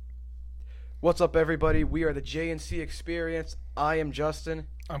What's up, everybody? We are the J&C Experience. I am Justin.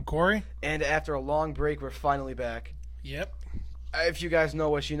 I'm Corey. And after a long break, we're finally back. Yep. If you guys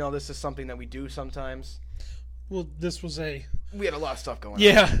know us, you know this is something that we do sometimes. Well, this was We had a lot of stuff going on.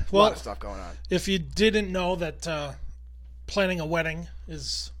 Yeah, A lot of stuff going on. If you didn't know that planning a wedding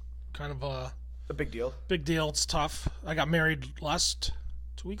is kind of a big deal. Big deal. It's tough. I got married last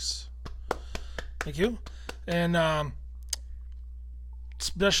 2 weeks. Thank you. And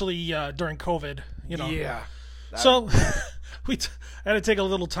especially during COVID, Yeah. So I had to take a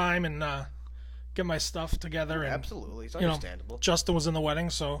little time and get my stuff together. And, absolutely. It's understandable. Justin was in the wedding,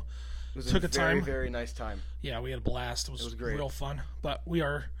 so it was took a very, time. very nice time. Yeah, we had a blast. It was great. Real fun. But we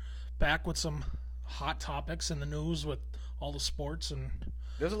are back with some hot topics in the news with all the sports. And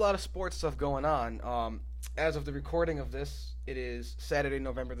there's a lot of sports stuff going on. As of the recording of this, it is Saturday,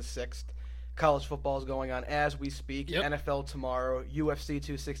 November the 6th. College football is going on as we speak. Yep. NFL tomorrow. UFC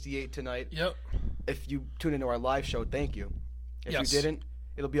 268 tonight. Yep. If you tune into our live show, thank you. If Yes. you didn't,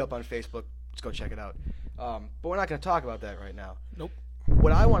 it'll be up on Facebook. Let's go check it out. But we're not going to talk about that right now. Nope.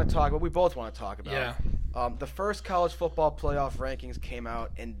 What I want to talk about, we both want to talk about. Yeah. The first college football playoff rankings came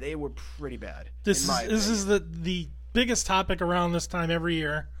out, and they were pretty bad. This is the biggest topic around this time every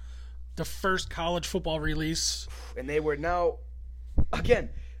year. The first college football release. And they were now, again,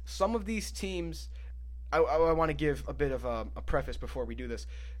 some of these teams, I want to give a bit of a preface before we do this.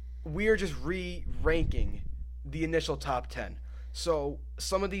 We're just re-ranking the initial top 10. So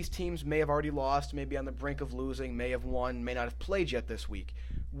some of these teams may have already lost, may be on the brink of losing, may have won, may not have played yet this week.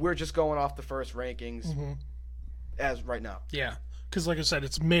 We're just going off the first rankings as right now. Yeah, because like I said,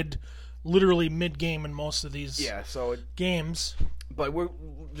 it's literally mid-game in most of these games. But we're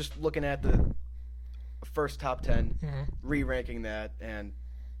just looking at the first top 10, re-ranking that, and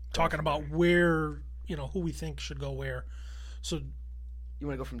talking about where, who we think should go where. So you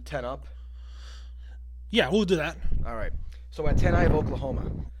want to go from 10 up? Yeah, we'll do that. All right. So at 10, I have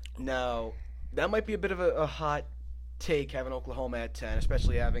Oklahoma. Now, that might be a bit of a hot take, having Oklahoma at 10,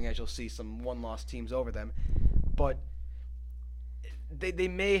 especially having, as you'll see, some one-loss teams over them. But they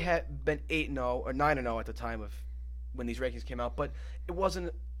may have been 8-0 or 9-0 at the time of when these rankings came out, but it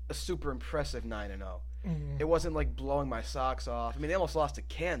wasn't a super impressive 9-0. It wasn't like blowing my socks off. I mean, they almost lost to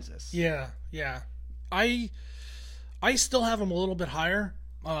Kansas. Yeah. I still have them a little bit higher.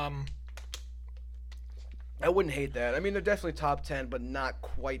 I wouldn't hate that. I mean, they're definitely top 10, but not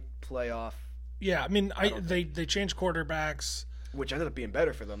quite playoff. Yeah, I mean, they changed quarterbacks, which ended up being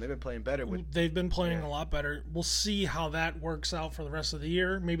better for them. They've been playing better. They've been playing a lot better. We'll see how that works out for the rest of the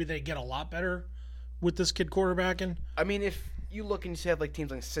year. Maybe they get a lot better with this kid quarterbacking. I mean, if you look and you have like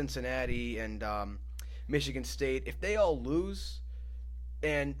teams like Cincinnati and Michigan State, if they all lose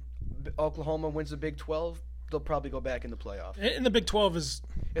and Oklahoma wins the Big 12, they'll probably go back in the playoff. And the Big 12 it's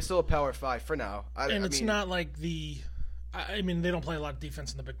still a Power 5 for now. It's not like they don't play a lot of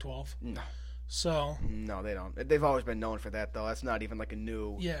defense in the Big 12. No. So no, they don't. They've always been known for that, though. That's not even like a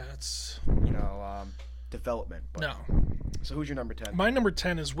new development. But. No. So who's your number 10? My number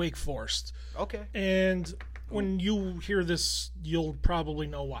 10 is Wake Forest. Okay. And when you hear this, you'll probably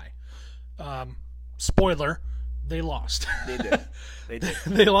know why. Spoiler, they lost. They did.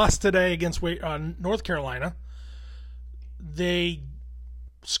 They lost today against North Carolina. They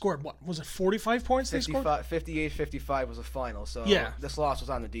scored, what, was it 45 points 58-55 was the final, so this loss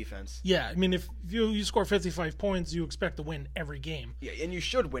was on the defense. Yeah, I mean, if you score 55 points, you expect to win every game. Yeah, and you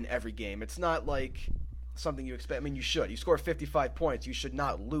should win every game. It's not like something you expect. I mean, you should. You score 55 points, you should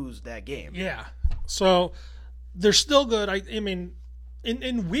not lose that game. Yeah, so they're still good. I mean,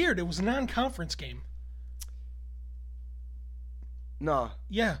 in weird, it was a non-conference game. No.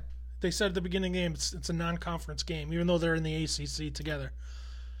 Yeah, they said at the beginning of the game it's a non-conference game, even though they're in the ACC together.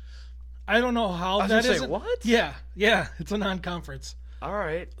 I don't know how that is. What? Yeah, it's a non-conference. All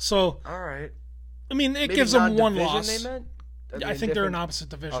right. So, I mean, it maybe gives them one loss. They meant? I think they're in opposite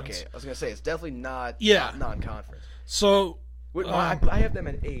divisions. Okay, I was gonna say it's definitely not non-conference. So, I have them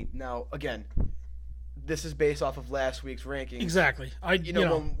at 8 now. Again, this is based off of last week's rankings. Exactly.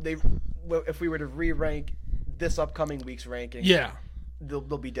 If we were to re-rank this upcoming week's rankings, they'll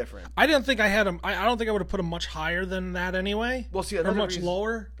be different. I didn't think I had them. I don't think I would have put them much higher than that anyway. Well, see, or much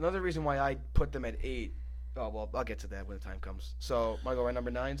lower. Another reason why I put them at 8. Oh well, I'll get to that when the time comes. So, am I go right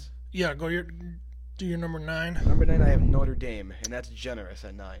number 9s? Yeah, do your number 9. Number 9, I have Notre Dame, and that's generous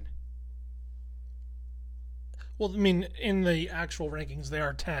at 9. Well, I mean, in the actual rankings, they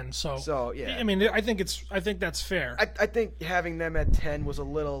are 10. So yeah. I mean, I think that's fair. I think having them at 10 was a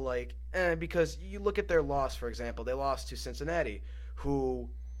little like, because you look at their loss, for example. They lost to Cincinnati, who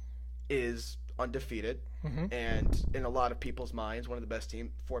is undefeated, and in a lot of people's minds, one of the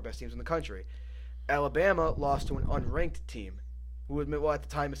four best teams in the country. Alabama lost to an unranked team, who well at the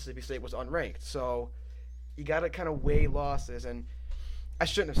time Mississippi State was unranked. So you got to kind of weigh losses, and I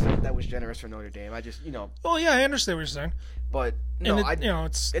shouldn't have said that was generous for Notre Dame. I just Oh yeah, I understand what you're saying. But no,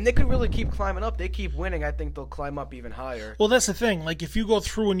 it's and they could really keep climbing up. They keep winning. I think they'll climb up even higher. Well, that's the thing. Like if you go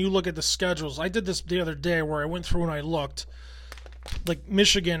through and you look at the schedules, I did this the other day where I went through and I looked, like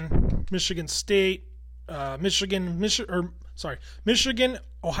Michigan, Michigan State, Michigan,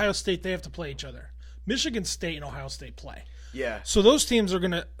 Ohio State. They have to play each other. Michigan State and Ohio State play. Yeah. So those teams are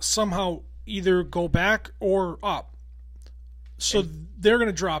going to somehow either go back or up. So they're going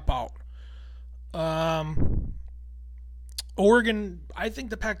to drop out. Oregon, I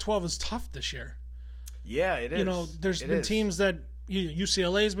think the Pac-12 is tough this year. Yeah, it is. There's been teams that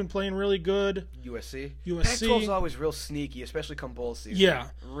UCLA has been playing really good. USC. Pac-12 is always real sneaky, especially come bowl season. Yeah.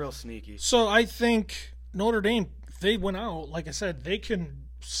 Real sneaky. So I think Notre Dame, if they went out, like I said, they could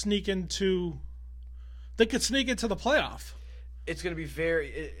sneak into the playoff. It's going to be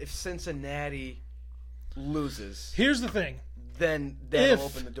if Cincinnati loses. Here's the thing. Then that'll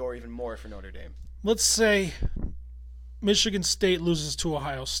open the door even more for Notre Dame. Let's say Michigan State loses to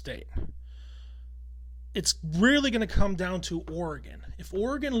Ohio State. It's really going to come down to Oregon. If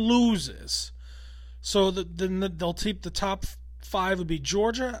Oregon loses, so then they'll keep the top 5 would be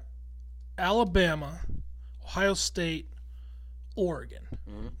Georgia, Alabama, Ohio State, Oregon.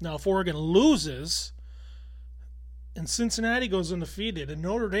 Mm-hmm. Now, if Oregon loses and Cincinnati goes undefeated and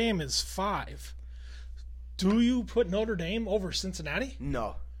Notre Dame is 5, do you put Notre Dame over Cincinnati?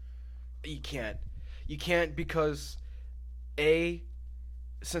 No, you can't. You can't because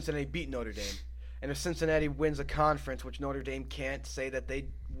Cincinnati beat Notre Dame. And if Cincinnati wins a conference, which Notre Dame can't say that they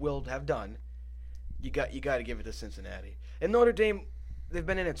will have done, you got to give it to Cincinnati. And Notre Dame, they've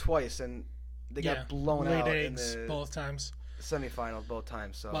been in it twice, and they got blown out in the both times. Semifinals both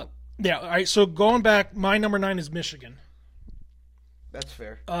times. So all right. So going back, my number 9 is Michigan. That's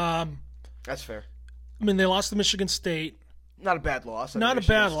fair. That's fair. I mean, they lost to Michigan State. Not a bad loss. Not a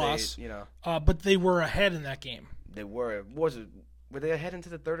bad loss. But they were ahead in that game. They were. Were they ahead into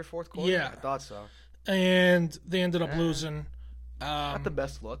the third or fourth quarter? Yeah. I thought so. And they ended up losing. Not the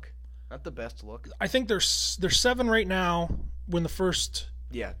best look. I think they're 7 right now when the first...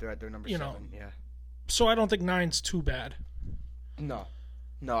 Yeah, they're at their number 7. Yeah. So I don't think 9's too bad. No,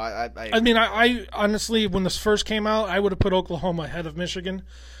 I honestly, when this first came out, I would have put Oklahoma ahead of Michigan.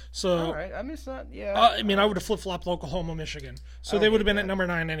 So, all right. I mean, it's not. Yeah. I would have flip-flopped Oklahoma, Michigan. So they would have been at number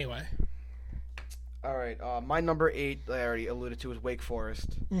 9 anyway. All right. My number 8, I already alluded to, is Wake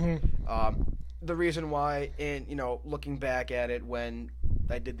Forest. Mm-hmm. The reason why, looking back at it when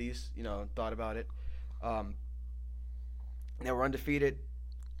I did these, thought about it, they were undefeated,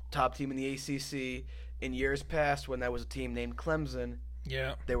 top team in the ACC. In years past, when that was a team named Clemson,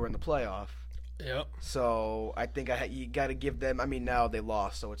 they were in the playoff. Yep. So I think you got to give them. I mean, now they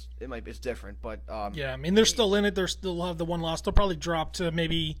lost, so it's different. But I mean, they're still in it. They still have the one loss. They'll probably drop to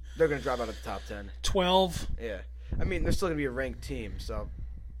maybe. They're going to drop out of the top 10. 12. Yeah. I mean, they're still going to be a ranked team, so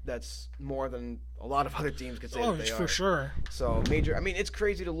that's more than a lot of other teams could say that they are. For sure. So major. I mean, it's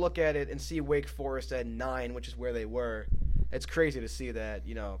crazy to look at it and see Wake Forest at 9, which is where they were. It's crazy to see that,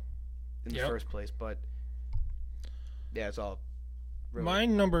 in the first place. But yeah, it's all. Really my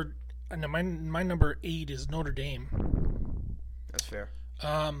number 8 is Notre Dame. That's fair.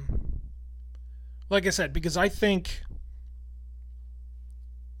 Like I said, because I think,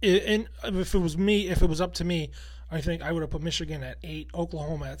 if it was up to me, I think I would have put Michigan at 8,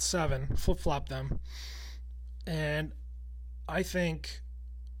 Oklahoma at 7, flip-flop them, and I think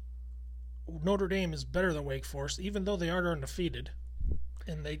Notre Dame is better than Wake Forest, even though they are undefeated,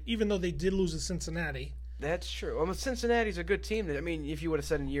 and even though they did lose to Cincinnati. That's true. Well, Cincinnati's a good team. I mean, if you would have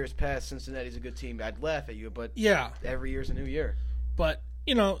said in years past Cincinnati's a good team, I'd laugh at you. But every year's a new year. But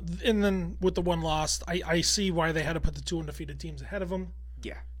and then with the one loss, I see why they had to put the 2 undefeated teams ahead of them.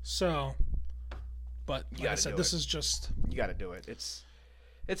 Yeah. So, but like I said, this is just you got to do it. It's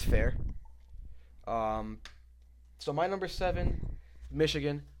fair. So my number 7,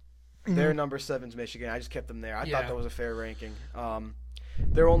 Michigan. Mm-hmm. Their number 7's Michigan. I just kept them there. I thought that was a fair ranking.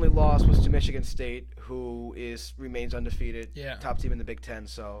 Their only loss was to Michigan State, who remains undefeated, top team in the Big Ten.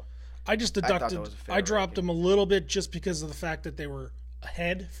 So I just deducted. I dropped them a little bit just because of the fact that they were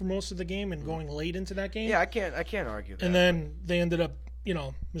ahead for most of the game and going late into that game. Yeah, I can't argue that. And then they ended up,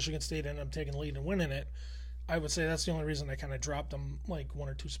 Michigan State ended up taking the lead and winning it. I would say that's the only reason I kind of dropped them like 1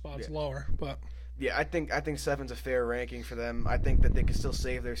 or 2 spots lower. But yeah, I think 7's a fair ranking for them. I think that they can still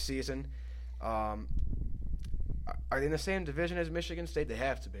save their season. Are they in the same division as Michigan State? They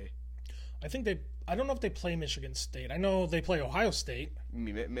have to be. I don't know if they play Michigan State. I know they play Ohio State.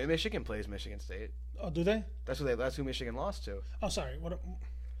 Michigan plays Michigan State. Oh, do they? That's who Michigan lost to. Oh, sorry. What?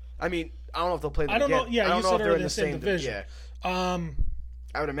 I mean, I don't know if they'll play them I don't again. know. Yeah, I don't you know said if they're in the same division. Yeah.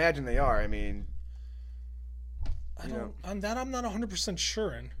 I would imagine they are. I mean, I'm not 100%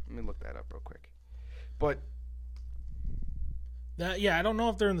 sure in. Let me look that up real quick. But I don't know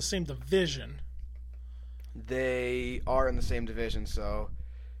if they're in the same division. They are in the same division, so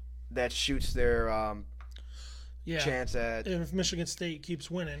that shoots their chance at. If Michigan State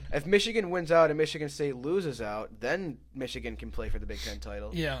keeps winning. If Michigan wins out and Michigan State loses out, then Michigan can play for the Big Ten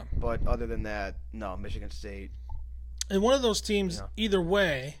title. Yeah. But other than that, no, Michigan State. And one of those teams, either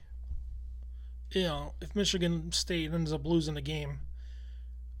way, if Michigan State ends up losing a game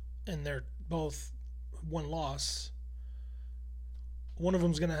and they're both one loss, one of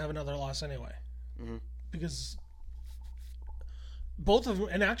them's going to have another loss anyway. Mm-hmm. Because both of them,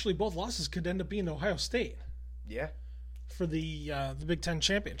 and actually both losses could end up being Ohio State. Yeah. For the Big Ten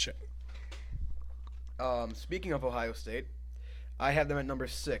championship. Speaking of Ohio State, I have them at number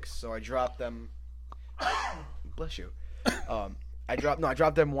 6, so I dropped them. Bless you. I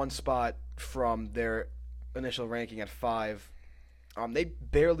dropped them one spot from their initial ranking at 5. They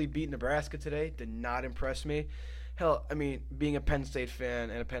barely beat Nebraska today. Did not impress me. Hell, I mean, being a Penn State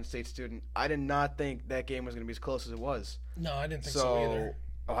fan and a Penn State student, I did not think that game was going to be as close as it was. No, I didn't think so either.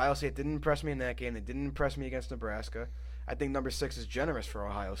 Ohio State didn't impress me in that game. They didn't impress me against Nebraska. I think number 6 is generous for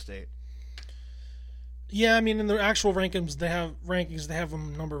Ohio State. Yeah, I mean, in the actual rankings, they have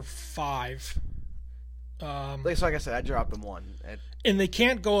them number 5. So like I said, I dropped them 1. And they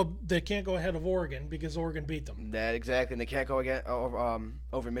can't go ahead of Oregon because Oregon beat them. That exactly, and they can't go again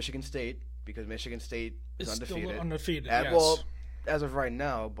over Michigan State because Michigan State is undefeated. Still undefeated. Yes. Well, as of right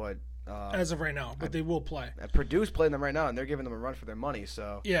now, but they will play. Purdue's playing them right now, and they're giving them a run for their money.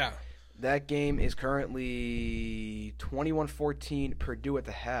 So yeah, that game is currently 21-14 Purdue at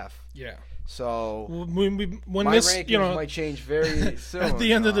the half. Yeah. So when my this rankings might change very soon. At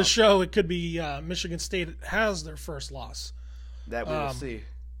the end of the show, it could be Michigan State has their first loss. That we will see.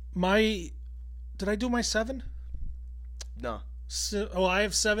 Did I do my 7? No. I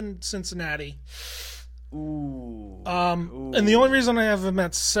have 7 Cincinnati. Ooh. And the only reason I have them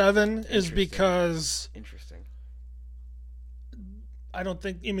at 7 is because I don't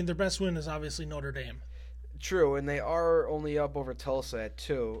think. I mean, their best win is obviously Notre Dame. True, and they are only up over Tulsa at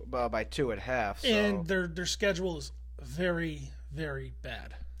 2, by 2 at half. So. And their schedule is very, very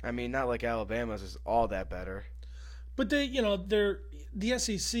bad. I mean, not like Alabama's is all that better. But the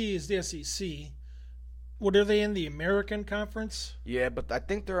SEC is the SEC. What are they in, the American Conference? Yeah, but I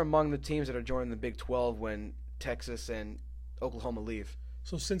think they're among the teams that are joining the Big 12 when Texas and Oklahoma leave.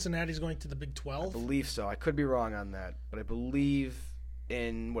 So Cincinnati's going to the Big 12? I believe so. I could be wrong on that, but I believe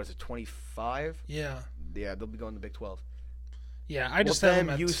in 25? Yeah. Yeah, they'll be going to the Big 12. Yeah, I just have them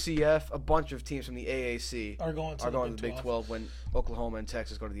at UCF, a bunch of teams from the AAC are going to the Big 12 when Oklahoma and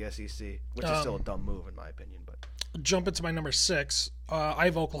Texas go to the SEC, which is still a dumb move in my opinion. But jump into my number 6. I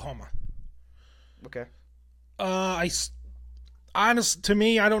have Oklahoma. Okay. To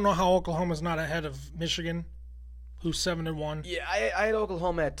me, I don't know how Oklahoma's not ahead of Michigan, who's 7-1. Yeah, I had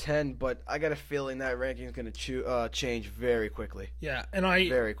Oklahoma at 10, but I got a feeling that ranking is going to change very quickly. Yeah,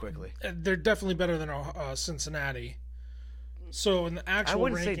 very quickly. They're definitely better than Cincinnati. So in the actual I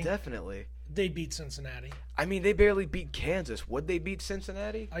wouldn't ranking, say definitely. They beat Cincinnati. I mean, they barely beat Kansas. Would they beat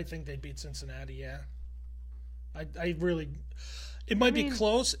Cincinnati? I think they beat Cincinnati. Yeah. I really. It might be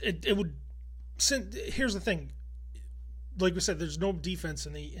close. It would. Here's the thing. Like we said, there's no defense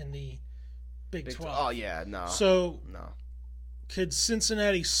in the Big 12. Oh yeah, no. So no. Could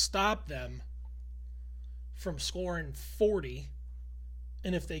Cincinnati stop them from scoring 40?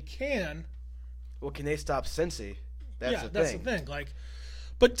 And if they can, well, can they stop Cincy? That's the thing.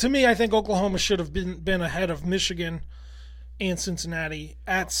 But to me, I think Oklahoma should have been ahead of Michigan and Cincinnati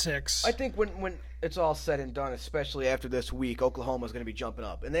at 6. I think when it's all said and done, especially after this week, Oklahoma's going to be jumping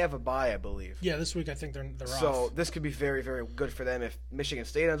up, and they have a bye, I believe. Yeah, this week I think they're off. So this could be very, very good for them if Michigan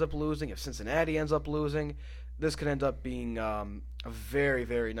State ends up losing, if Cincinnati ends up losing. This could end up being a very,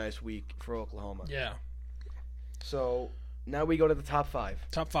 very nice week for Oklahoma. Yeah. So now we go to the top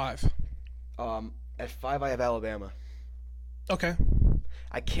 5. Top 5. At 5, I have Alabama. Okay.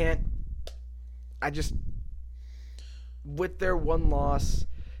 With their one loss,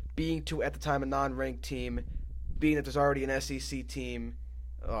 being at the time a non-ranked team, being that there's already an SEC team,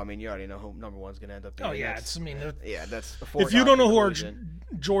 I mean, you already know who number 1's going to end up being. Oh, yeah. That's a foregone if you don't know conclusion.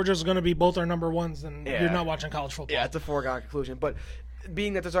 who Georgia's going to be both our number 1s, then you're not watching college football. Yeah, it's a foregone conclusion. But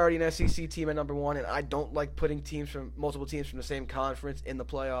being that there's already an SEC team at number 1, and I don't like putting multiple teams from the same conference in the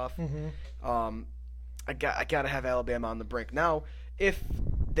playoff. I gotta have Alabama on the brink. Now, if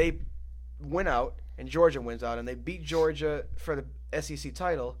they win out and Georgia wins out and they beat Georgia for the SEC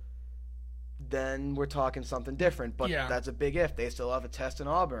title, then we're talking something different. But that's a big if. They still have a test in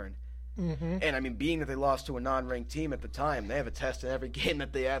Auburn. And, I mean, being that they lost to a non-ranked team at the time, they have a test in every game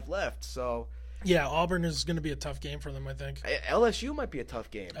that they have left. So, yeah, Auburn is going to be a tough game for them, I think. LSU might be a tough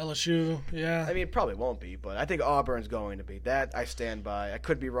game. LSU, yeah. I mean, it probably won't be, but I think Auburn's going to be. That I stand by. I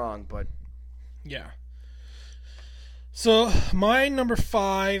could be wrong, but... Yeah. So, my number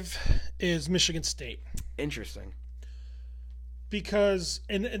 5 is Michigan State. Interesting. Because,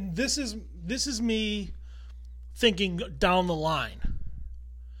 and this is me thinking down the line.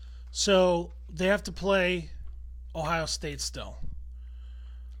 So, they have to play Ohio State still.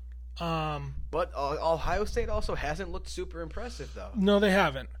 But Ohio State also hasn't looked super impressive, though. No, they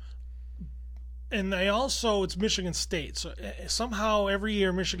haven't. And it's Michigan State. So, somehow every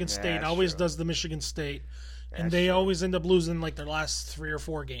year Michigan State always does the Michigan State. And they always end up losing like their last 3 or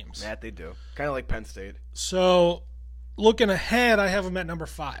 4 games. That they do. Kind of like Penn State. So, looking ahead, I have them at number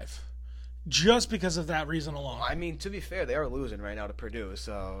 5. Just because of that reason alone. I mean, to be fair, they are losing right now to Purdue.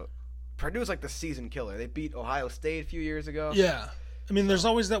 So, Purdue's like the season killer. They beat Ohio State a few years ago. Yeah. I mean, there's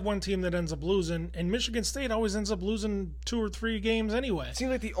always that one team that ends up losing. And Michigan State always ends up losing 2 or 3 games anyway. It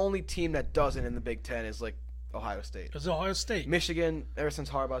seems like the only team that doesn't in the Big Ten is like Ohio State. It's Ohio State. Michigan, ever since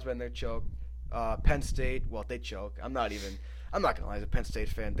Harbaugh's been there, choke. Penn State, well, they choke. I'm not gonna lie, as a Penn State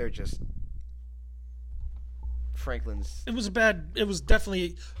fan, they're just Franklin's. It was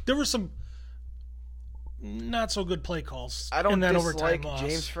definitely, there were some not so good play calls. I don't in that dislike overtime loss.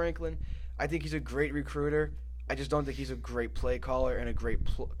 James Franklin. I think he's a great recruiter. I just don't think he's a great play caller and a great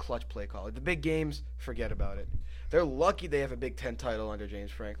clutch play caller. The big games, forget about it. They're lucky they have a Big Ten title under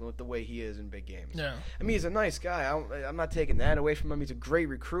James Franklin with the way he is in big games. Yeah. I mean, he's a nice guy. I'm not taking that away from him. He's a great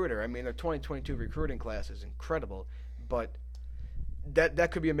recruiter. I mean, their 2022 recruiting class is incredible. But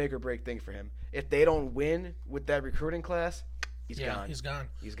that could be a make or break thing for him. If they don't win with that recruiting class, he's gone. He's gone.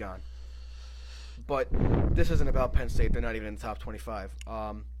 He's gone. But this isn't about Penn State. They're not even in the top 25.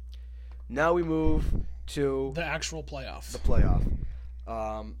 Now we move to the actual playoff. The playoff.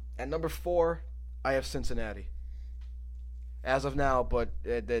 At number 4, I have Cincinnati. As of now, but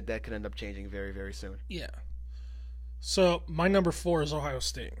that could end up changing very, very soon. Yeah. So my number 4 is Ohio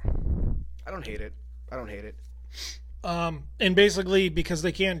State. I don't hate it. And basically because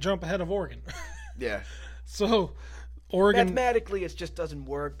they can't jump ahead of Oregon. Yeah. So Oregon, mathematically, it just doesn't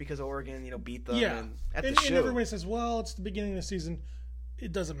work because Oregon, beat them. Yeah. And everybody says, well, it's the beginning of the season.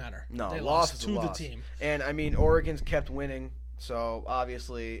 It doesn't matter. No, they loss lost is to a loss. the team. And I mean, Oregon's kept winning, so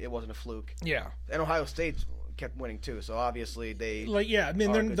obviously it wasn't a fluke. Yeah. And Ohio State kept winning too, so obviously they I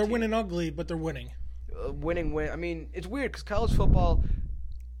mean they're winning ugly, but they're winning. I mean, it's weird because college football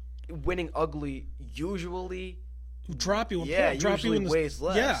winning ugly usually drop you. Weighs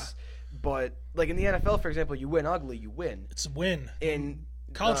less. Yeah. But like in the NFL, for example, you win ugly, you win. It's a win. In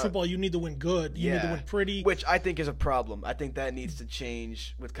college football, you need to win good. You need to win pretty. Which I think is a problem. I think that needs to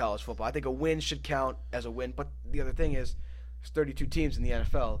change with college football. I think a win should count as a win. But the other thing is, there's 32 teams in the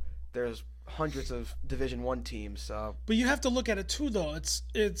NFL. There's hundreds of Division I teams. But you have to look at it too, though.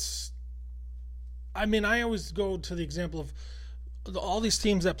 It's. I mean, I always go to the example of all these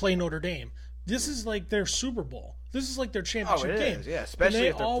teams that play Notre Dame. This is like their Super Bowl. This is like their championship game. Is, yeah. Especially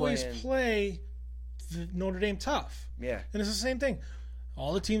if they always play Notre Dame tough. Yeah. And it's the same thing.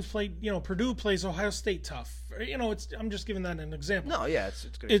 All the teams play. Purdue plays Ohio State tough. I'm just giving that an example. No, yeah, it's a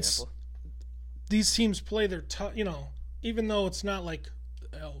good example. These teams play their tough. Even though it's not like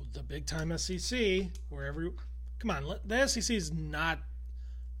the big time SEC where come on, the SEC is not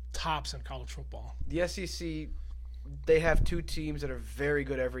tops in college football. The SEC, they have 2 teams that are very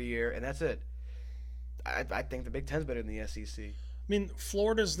good every year, and that's it. I think the Big Ten's better than the SEC. I mean,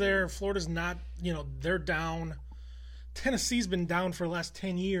 Florida's there. Florida's not. They're down. Tennessee's been down for the last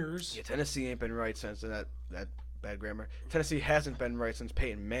 10 years. Yeah, Tennessee ain't been right since that bad grammar. Tennessee hasn't been right since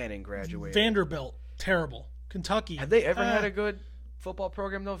Peyton Manning graduated. Vanderbilt, terrible. Kentucky. Have they ever had a good football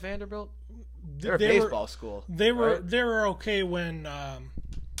program though? Vanderbilt. They're a baseball school. They were okay when.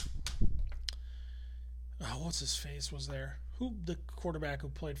 What's his face was there? Who the quarterback who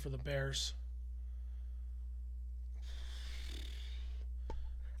played for the Bears?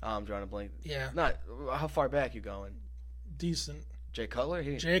 I'm drawing a blank. Yeah. Not how far back you going? Decent. Jay Cutler.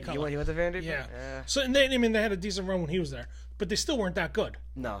 Jay Cutler. He went to Vanderbilt. Yeah. So they had a decent run when he was there, but they still weren't that good.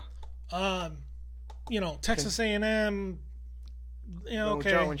 No. Texas A&M.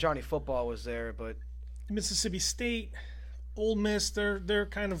 Okay. When Johnny Football was there, but Mississippi State. Ole Miss, they're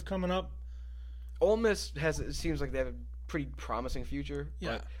kind of coming up. Ole Miss it seems like they have a pretty promising future.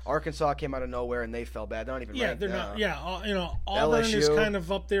 Yeah. But Arkansas came out of nowhere and they fell bad. They're not even ranked They're now. not. Yeah, Auburn is LSU. kind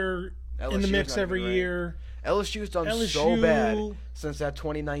of up there in the LSU's mix not every even year. LSU's done so bad since that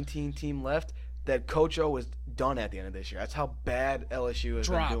 2019 team left that Coach O was done at the end of this year. That's how bad LSU has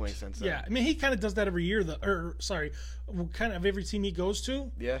been doing since then. Yeah, I mean, he kind of does that every year. Kind of every team he goes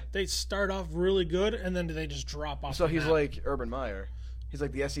to. Yeah. They start off really good, and then they just drop off. So he's like Urban Meyer. He's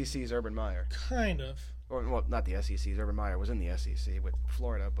like the SEC's Urban Meyer. Kind of. Or, well, not the SEC's. Urban Meyer was in the SEC with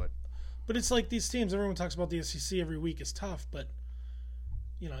Florida, but... But it's like these teams, everyone talks about the SEC every week is tough, but,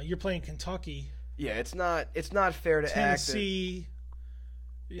 you're playing Kentucky. Yeah, it's not fair to Tennessee.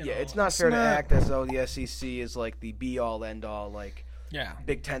 It's not fair to act as though the SEC is like the be-all, end-all, like... Yeah.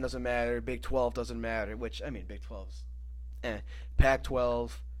 Big 10 doesn't matter, Big 12 doesn't matter, which, I mean, Big 12's...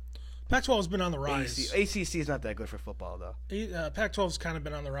 Pac-12... Pac-12 has been on the rise. ACC is not that good for football, though. Pac-12's kind of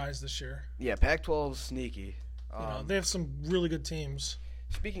been on the rise this year. Yeah, Pac-12's sneaky. They have some really good teams.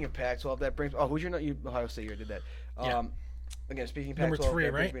 Speaking of Pac-12, that brings... Oh, who's your... Ohio State, you did that. Again, speaking of Pac-12, number 3,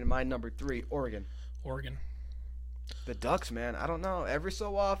 that brings right? me to my number 3, Oregon. The Ducks, man, I don't know. Every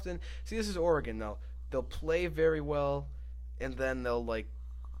so often... See, this is Oregon, though. They'll play very well, and then they'll, like,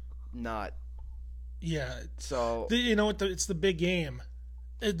 not. Yeah. So... It's the big game.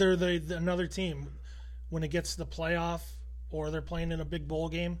 They're another team when it gets to the playoff or they're playing in a big bowl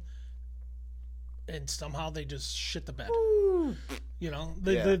game, and somehow they just shit the bed. Woo!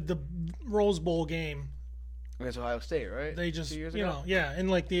 The Rose Bowl game against Ohio State, right? They just 2 years ago? and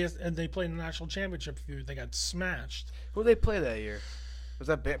they played in the national championship. They got smashed. Who did they play that year? Was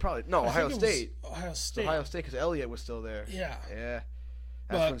that probably no Ohio State? Ohio State. Ohio State because Elliott was still there. Yeah.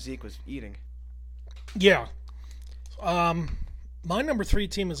 That's when Zeke was eating. Yeah. My number 3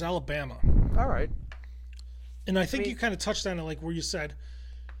 team is Alabama. All right. And I think you kind of touched on it, like where you said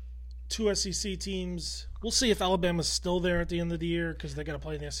 2 SEC teams. We'll see if Alabama's still there at the end of the year because they got to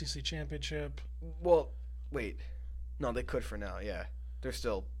play in the SEC championship. Well, wait. No, they could for now. Yeah, they're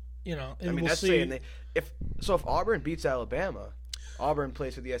still. And I mean, that's saying if Auburn beats Alabama, Auburn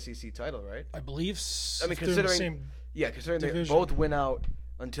plays for the SEC title, right? I believe. I mean, considering they both win out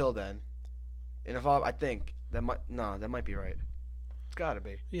until then, and if I think that might be right. It's got to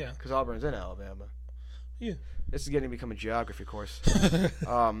be. Yeah. Because Auburn's in Alabama. Yeah. This is getting to become a geography course.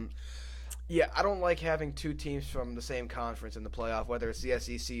 Yeah, I don't like having 2 teams from the same conference in the playoff, whether it's the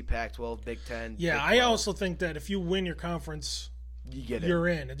SEC, Pac-12, Big 10. Yeah, Big 12. I also think that if you win your conference, you're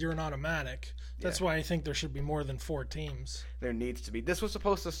in. You're an automatic. That's why I think there should be more than 4 teams. There needs to be. This was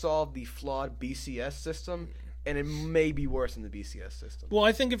supposed to solve the flawed BCS system, and it may be worse than the BCS system. Well,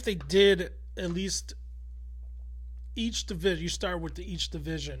 I think if they did at least each division, you start with each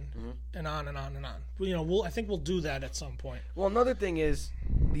division, and on and on and on. I think we'll do that at some point. Well, another thing is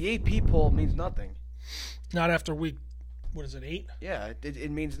the AP poll means nothing. Not after week, what is it, 8? Yeah, it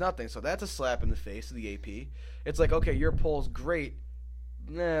means nothing. So that's a slap in the face of the AP. It's like, okay, your poll's great,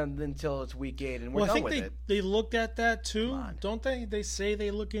 until it's week 8, and we're done with it. I think they looked at that too, don't they? They say they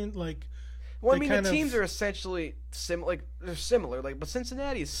look in like. Well, I mean, the teams are essentially similar. Like they're similar. Like, but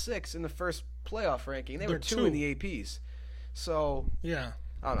Cincinnati is 6 in the first playoff ranking. They were 2 in the APs. So yeah,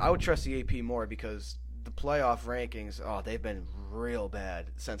 I don't know, I would trust the AP more because the playoff rankings. Oh, they've been real bad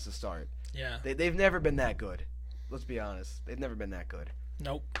since the start. Yeah, they've never been that good. Let's be honest. They've never been that good.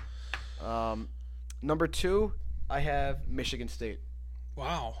 Nope. Number 2, I have Michigan State.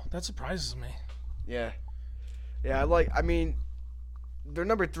 Wow, that surprises me. Yeah. I mean, they're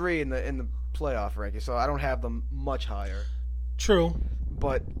number 3 in the playoff ranking, so I don't have them much higher. True.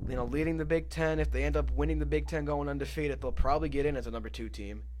 But, leading the Big Ten, if they end up winning the Big Ten going undefeated, they'll probably get in as a number 2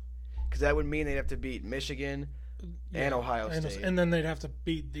 team. Because that would mean they'd have to beat Michigan and Ohio State. And then they'd have to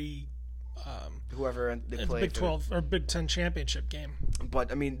beat the whoever they play. The Big 12 or Big 10 championship game.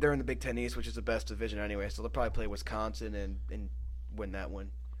 But, I mean, they're in the Big Ten East, which is the best division anyway, so they'll probably play Wisconsin and win that one.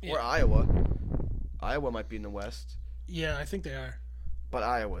 Yeah. Or Iowa. Iowa might be in the West. Yeah, I think they are. But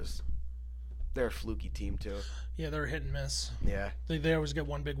they're a fluky team, too. Yeah, they're hit and miss. Yeah. They always get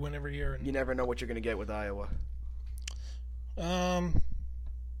one big win every year. And you never know what you're going to get with Iowa. I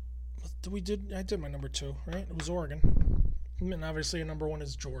did my number 2, right? It was Oregon. And obviously, number 1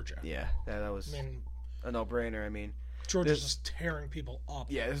 is Georgia. Yeah, that was a no-brainer. I mean, Georgia's just tearing people up.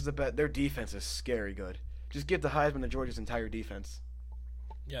 Yeah, this is the best. Their defense is scary good. Just give the Heisman to Georgia's entire defense.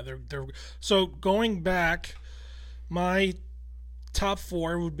 Yeah, they're so going back. My top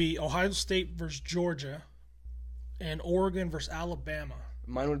 4 would be Ohio State versus Georgia, and Oregon versus Alabama.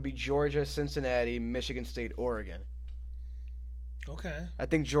 Mine would be Georgia, Cincinnati, Michigan State, Oregon. Okay. I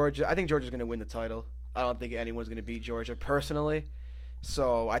think Georgia's going to win the title. I don't think anyone's going to beat Georgia personally.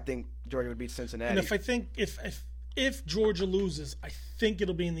 So I think Georgia would beat Cincinnati. And if Georgia loses, I think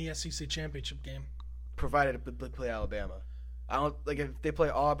it'll be in the SEC championship game. Provided they play Alabama. I don't like if they play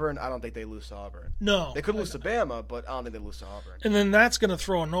Auburn. I don't think they lose to Auburn. No, they could lose to Bama, but I don't think they lose to Auburn. And then that's going to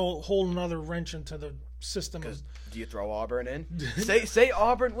throw a whole another wrench into the system. Do you throw Auburn in? say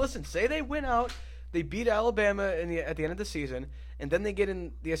Auburn. Listen, say they win out, they beat Alabama at the end of the season, and then they get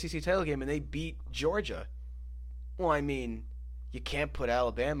in the SEC title game and they beat Georgia. Well, I mean, you can't put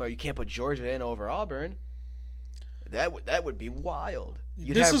Alabama, or you can't put Georgia in over Auburn. That would be wild.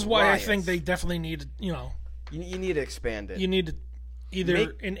 This is why riots. I think they definitely need, You need to expand it. You need to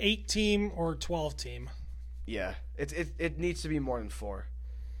either an 8-team or 12-team. Yeah, it needs to be more than 4.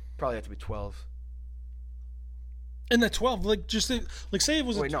 Probably have to be 12. And the 12, say it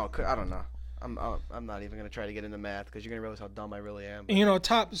was. Wait, no, I don't know. I'm not even gonna try to get into math because you're gonna realize how dumb I really am.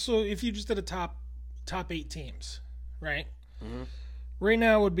 Top. So if you just did a top 8 teams, right? Mm-hmm. Right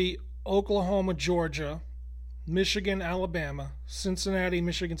now it would be Oklahoma, Georgia, Michigan, Alabama, Cincinnati,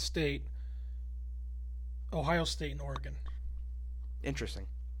 Michigan State, Ohio State, and Oregon. Interesting.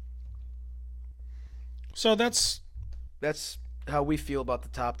 So that's how we feel about the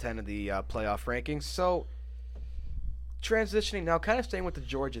top 10 of the playoff rankings. So transitioning now, kind of staying with the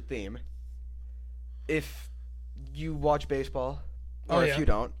Georgia theme. If you watch baseball, or if you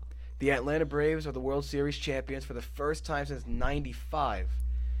don't, the Atlanta Braves are the World Series champions for the first time since '95.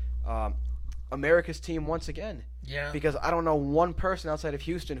 America's team once again. Yeah. Because I don't know one person outside of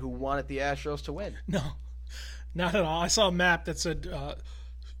Houston who wanted the Astros to win. No, not at all. I saw a map that said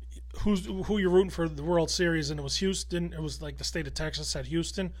who you're rooting for the World Series, and it was Houston. It was like the state of Texas had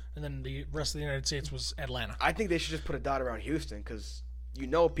Houston, and then the rest of the United States was Atlanta. I think they should just put a dot around Houston because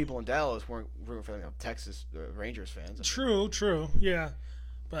people in Dallas weren't rooting for Texas Rangers fans. True, yeah.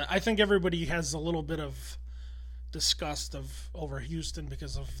 But I think everybody has a little bit of disgust over Houston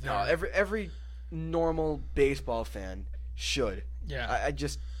because of their... No, every normal baseball fan should. Yeah.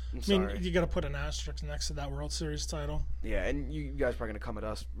 I'm sorry. You got to put an asterisk next to that World Series title. Yeah, and you guys are probably going to come at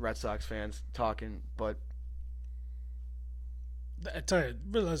us Red Sox fans talking, but... I tell you,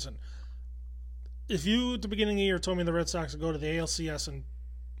 listen, if you at the beginning of the year told me the Red Sox would go to the ALCS and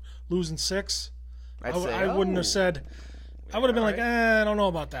lose in 6, I wouldn't have said... I would have been like, I don't know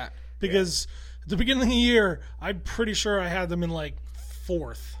about that. Because at the beginning of the year, I'm pretty sure I had them in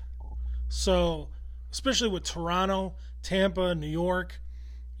 4th. So, especially with Toronto, Tampa, New York,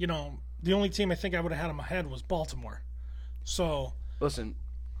 the only team I think I would have had them ahead was Baltimore. So... Listen,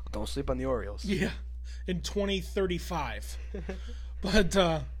 don't sleep on the Orioles. Yeah, in 2035. But,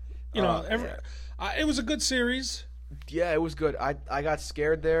 it was a good series. Yeah, it was good. I got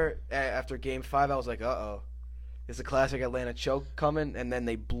scared there after Game 5. I was like, uh-oh. It's a classic Atlanta choke coming, and then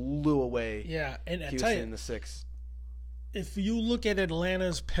they blew away and Houston I tell you, in the 6th. If you look at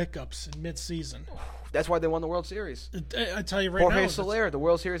Atlanta's pickups in midseason, that's why they won the World Series. I tell you right now, Jorge Soler, the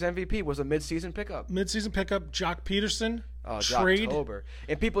World Series MVP, was a midseason pickup. Jock Peterson, trade. October.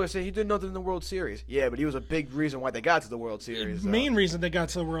 And people are saying he did nothing in the World Series. Yeah, but he was a big reason why they got to the World Series. Main reason they got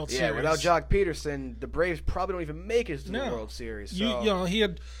to the World Series. Yeah, without Jock Peterson, the Braves probably don't even make it to the World Series. So. He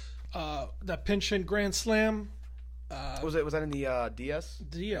had that pinch hit grand slam. Was that in the DS?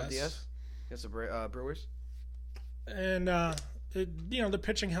 DS. DS? Against the Brewers? And the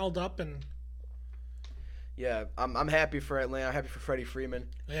pitching held up, and yeah, I'm happy for Atlanta. I'm happy for Freddie Freeman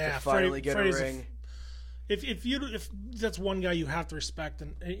to finally get a ring. If that's one guy you have to respect,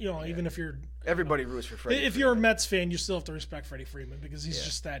 and even if you're everybody roots for Freddie. If you're a Mets fan, you still have to respect Freddie Freeman because he's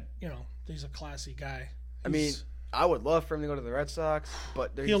just that he's a classy guy. I would love for him to go to the Red Sox,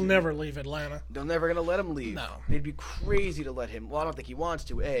 but he'll never leave Atlanta. They're never going to let him leave. No. They'd be crazy to let him. Well, I don't think he wants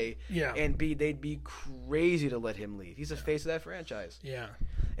to, A. Yeah. And B, they'd be crazy to let him leave. He's the face of that franchise. Yeah.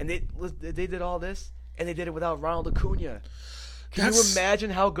 And they did all this, and they did it without Ronald Acuna. Can you imagine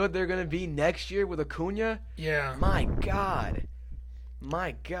how good they're going to be next year with Acuna? Yeah. My God.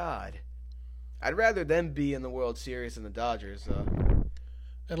 I'd rather them be in the World Series than the Dodgers.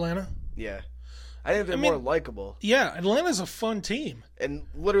 Atlanta? Yeah. I think they're more likable. Yeah, Atlanta's a fun team. And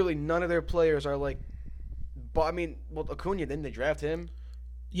literally none of their players are like... Acuna, didn't they draft him?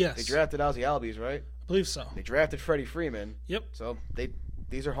 Yes. They drafted Ozzie Albies, right? I believe so. They drafted Freddie Freeman. Yep. So this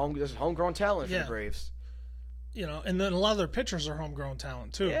is homegrown talent for the Braves. And then a lot of their pitchers are homegrown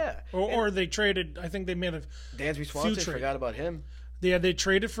talent, too. Yeah. Or they traded... I think they made a Dansby Swanson, forgot about him. Yeah, they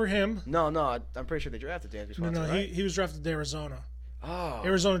traded for him. No, I'm pretty sure they drafted Dansby Swanson, right? He was drafted to Arizona. Oh.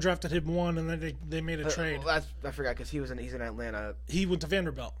 Arizona drafted him one, and then they made a trade. I forgot because he's in Atlanta. He went to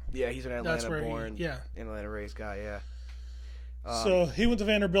Vanderbilt. Yeah, he's an Atlanta That's where born. an Atlanta raised guy. Yeah. So he went to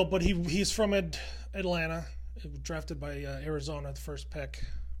Vanderbilt, but he's from Atlanta. He was drafted by Arizona, the first pick,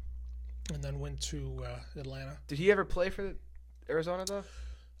 and then went to Atlanta. Did he ever play for Arizona though?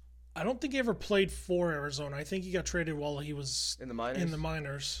 I don't think he ever played for Arizona. I think he got traded while he was In the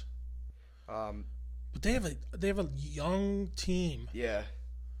minors. But they have a young team. Yeah.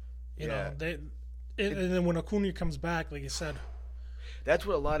 You know, and then when Acuna comes back, like you said, that's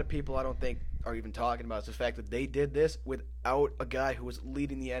what a lot of people I don't think are even talking about. Is the fact that they did this without a guy who was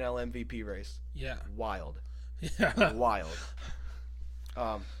leading the NL MVP race. Yeah. Wild. Yeah. Wild.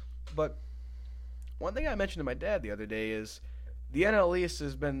 But one thing I mentioned to my dad the other day is the NL East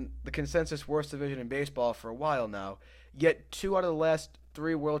has been the consensus worst division in baseball for a while now. Yet 2 out of the last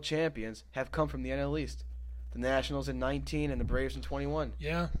 3 world champions have come from the NL East. The Nationals in 19 and the Braves in 21.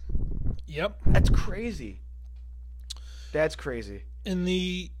 Yeah. Yep. That's crazy. That's crazy. In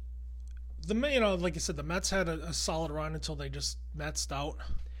the like you said, the Mets had a solid run until they just Metsed out.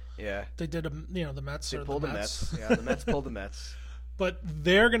 Yeah. They did the Mets. They are pulled the the Mets. Mets. Yeah, the Mets pulled the Mets. But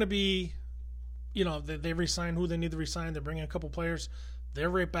they're going to be, they re-sign who they need to re-sign. They're bringing a couple players. They're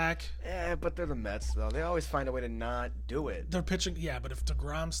right back. Yeah, but they're the Mets, though. They always find a way to not do it. They're pitching, yeah, but if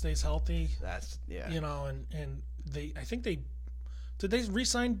DeGrom stays healthy, Yeah. And I think did they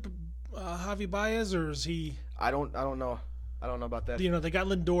re-sign Javi Baez, or is he? I don't know. I don't know about that. They got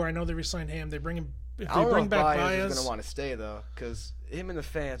Lindor. I know they re-signed him. They bring him. If I they don't bring know if back Baez is Baez, going to want to stay, though, because him and the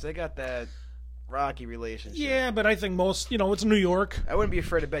fans, they got that rocky relationship. yeah, but I think most, it's New York. I wouldn't be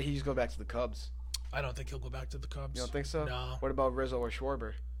afraid to bet he'd just go back to the Cubs. I don't think he'll go back to the Cubs. You don't think so? No. What about Rizzo or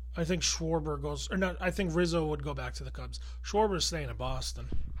Schwarber? I think Schwarber goes, or not. I think Rizzo would go back to the Cubs. Schwarber's staying in Boston.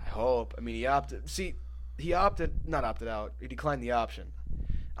 I hope. I mean, he opted. See, not opted out. He declined the option.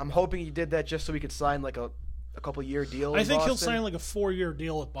 I'm hoping he did that just so he could sign like a couple year deal. I think Boston. he'll sign like a 4-year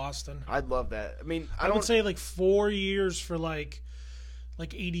deal with Boston. I'd love that. I mean, I would say like 4 years for like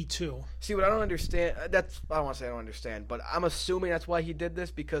 82. See, what I don't understand, I don't want to say I don't understand, but I'm assuming that's why he did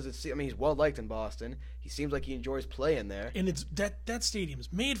this because he's well liked in Boston. He seems like he enjoys playing there. And it's that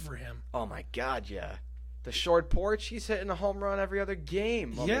stadium's made for him. Oh my God, yeah. The short porch, he's hitting a home run every other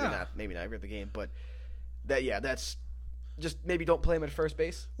game. Well, yeah. Maybe not every other game, but that's just maybe don't play him at first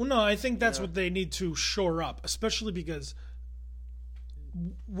base. Well, no, I think that's what they need to shore up, especially because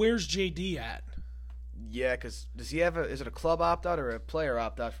where's JD at? Yeah, because does he have is it a club opt-out or a player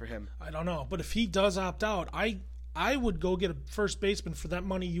opt-out for him? I don't know. But if he does opt out, I would go get a first baseman for that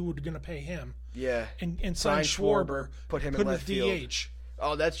money you were going to pay him. Yeah. And sign Schwarber. Put him in left field. DH.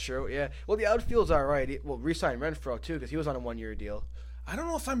 Oh, that's true, yeah. Well, the outfield's all right. Well, re-sign Renfroe, too, because he was on a 1-year deal. I don't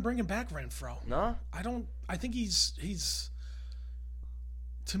know if I'm bringing back Renfroe. No? I think he's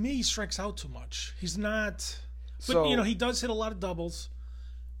to me, he strikes out too much. He's not... But, he does hit a lot of doubles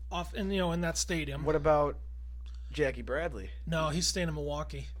off in that stadium. What about Jackie Bradley? No, he's staying in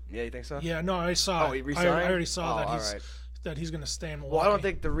Milwaukee. Yeah, you think so? Yeah, no, I saw. Oh, he re-signed? I already saw that that he's going to stay in Milwaukee. Well, I don't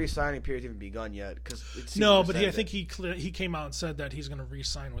think the re-signing period's even begun yet. I think he came out and said that he's going to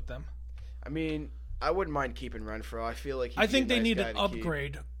re-sign with them. I mean, I wouldn't mind keeping Renfroe. I feel like I think they need an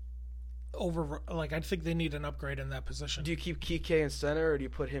upgrade over. Like, I think they need an upgrade in that position. Do you keep Kike in center, or do you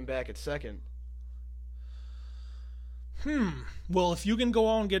put him back at second? Well, if you can go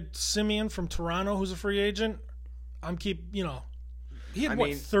out and get Simeon from Toronto, who's a free agent, he had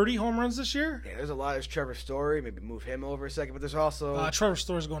 30 home runs this year? Yeah, there's a lot. There's Trevor Story. Maybe move him over a second. But there's also Trevor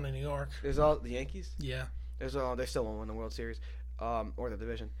Story's going to New York. There's all the Yankees. Yeah. They still won't win the World Series, or the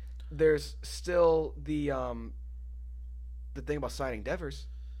division. There's still the thing about signing Devers.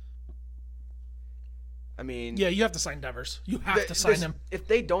 I mean, yeah, you have to sign Devers. You have to sign him. If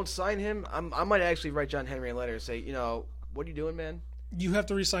they don't sign him, I might actually write John Henry a letter and say, what are you doing, man? You have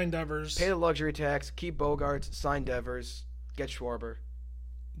to re-sign Devers. Pay the luxury tax. Keep Bogarts. Sign Devers. Get Schwarber.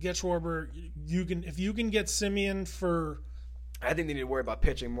 If you can get Simeon for. I think they need to worry about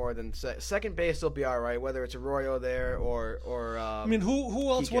pitching more than second base. They'll be all right, whether it's Arroyo there or. I mean, who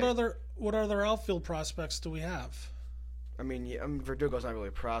else? Kike. What other outfield prospects do we have? I mean, Verdugo's not really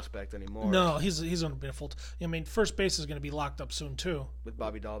a prospect anymore. No, he's going to be a full. First base is going to be locked up soon too. With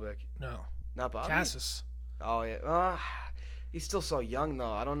Bobby Dahlbeck. No, not Bobby. Cassis. Oh yeah, he's still so young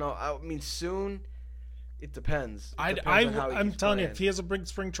though. I don't know. I mean, soon. It depends. I'm telling you, if he has a big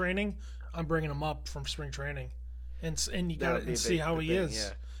spring training, I'm bringing him up from spring training, and you got to see how he is. Yeah.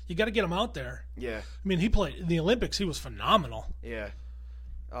 You got to get him out there. Yeah. I mean, he played in the Olympics. He was phenomenal. Yeah.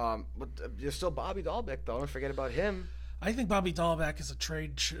 But there's still Bobby Dahlbeck though. Don't forget about him. I think Bobby Dahlbeck is a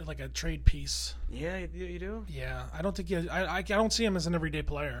trade piece. Yeah, you do. Yeah, I don't think I don't see him as an everyday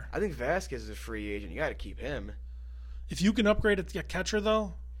player. I think Vasquez is a free agent. You got to keep him. If you can upgrade at catcher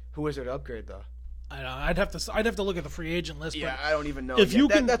though, who is there to upgrade though? I'd have to look at the free agent list. Yeah, but I don't even know. if you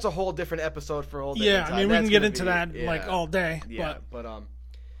can, that's a whole different episode for a whole different yeah, time. I mean we That's can get gonna into be, that yeah, like all day. Yeah, but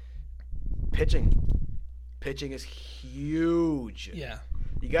pitching is huge. yeah,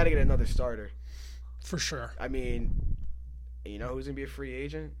 You got to get another starter. for sure. I mean, you know who's gonna be a free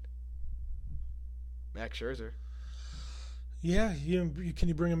agent? Max Scherzer. Yeah, can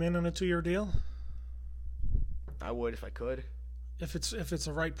you bring him in on a 2-year deal? I would if I could. If it's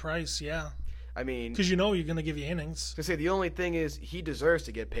the right price, yeah. I mean, Because you're going to give you innings. to say the only thing is he deserves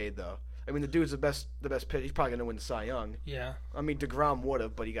to get paid though. I mean, the dude's the best pitcher. He's probably gonna win the Cy Young. Yeah, I mean, DeGrom would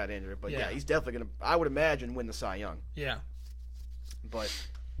have, but he got injured. But yeah, Yeah. he's definitely gonna. I would imagine win the Cy Young. yeah. But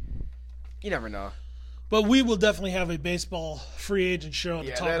you never know. But we will definitely have a baseball free agent show to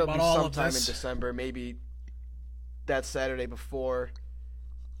Yeah, talk that'll about be all of sometime in this. December, maybe that Saturday before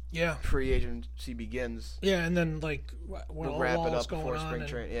Yeah, free agency begins. yeah, and then like We'll wrap it up going before on spring and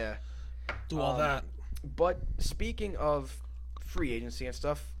training. Yeah. do all that. But speaking of free agency and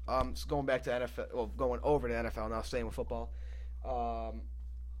stuff, so going back to NFL, well, going over to NFL now, staying with football.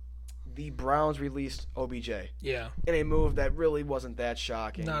 The Browns released OBJ Yeah, in a move that really wasn't that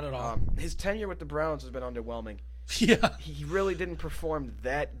shocking. Not at all. His tenure with the Browns has been underwhelming. yeah, He really didn't perform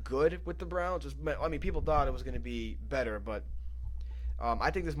that good with the Browns. I mean, people thought it was going to be better, but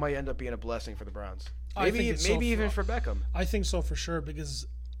I think this might end up being a blessing for the Browns. I think it's so Maybe even for Beckham. I think so for sure because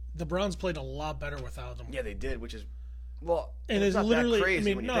the Browns played a lot better without him. Yeah, they did, which is well, And it's it's not literally that crazy I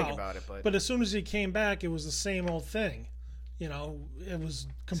mean, when you no, think about it. But as soon as he came back, it was the same old thing. You know, it was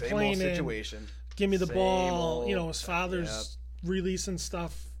complaining. same old situation. Give me the Same ball. old- His father's releasing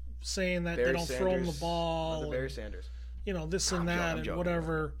stuff saying that they Barry don't throw him the Sanders, ball. Mother and, Barry Sanders. This and I'm that and joking.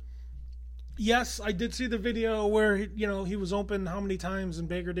 whatever. Yes, I did see the video where he was open how many times and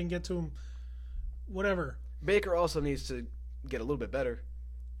Baker didn't get to him. Whatever. Baker also needs to get a little bit better.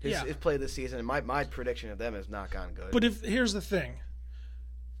 His play this season, and my prediction of them has not gone good. But here's the thing.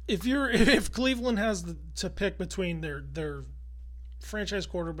 If Cleveland has to pick between their franchise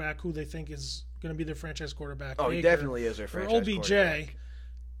quarterback, who they think is going to be their franchise quarterback, he Baker, definitely is their or franchise OBJ, quarterback.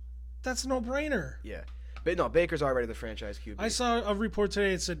 that's a no-brainer. Yeah. But no, Baker's already the franchise QB. I saw a report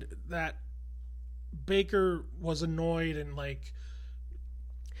today that said that Baker was annoyed and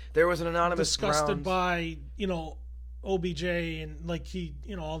there was an anonymous disgusted Browns, by OBJ and he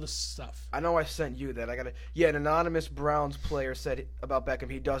all this stuff. I know I sent you that. An anonymous Browns player said about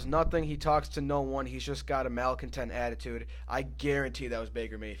Beckham, he does nothing, he talks to no one, he's just got a malcontent attitude. I guarantee that was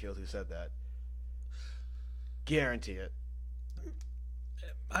Baker Mayfield who said that. Guarantee it.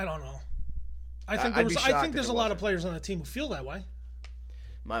 I don't know. I think I'd be shocked I think if there's it a lot of wasn't. players on the team who feel that way.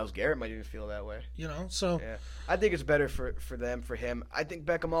 Miles Garrett might even feel that way. So Yeah, I think it's better for them, for him. I think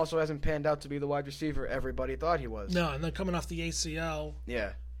Beckham also hasn't panned out to be the wide receiver everybody thought he was. no, and then coming off the ACL.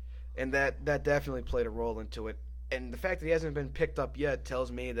 Yeah, and that definitely played a role into it. And the fact that he hasn't been picked up yet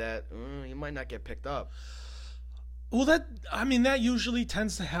tells me that he might not get picked up. Well, that usually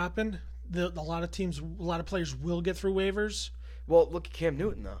tends to happen. A lot of players will get through waivers. Well, look at Cam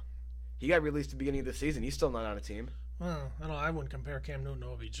Newton, though. He got released at the beginning of the season. He's still not on a team. Well, I wouldn't compare Cam Newton to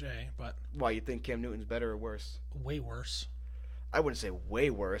OBJ, but Why, you think Cam Newton's better or worse? way worse. I wouldn't say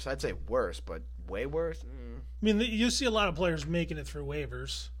way worse. I'd say worse, but way worse? You see a lot of players making it through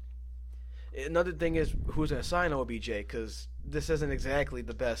waivers. Another thing is who's going to sign OBJ, because this isn't exactly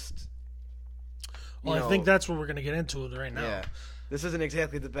the best. Well, I think that's what we're going to get into right now. Yeah. This isn't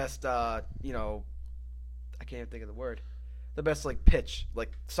exactly the best, I can't even think of the word. The best, pitch.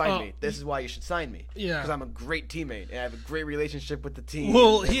 Sign me. This is why you should sign me. Yeah. Because I'm a great teammate, and I have a great relationship with the team.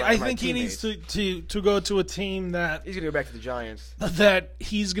 Well, and I my think he needs teammates. to go to a team that He's going to go back to the Giants.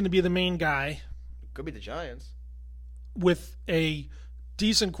 he's going to be the main guy Could be the Giants. with a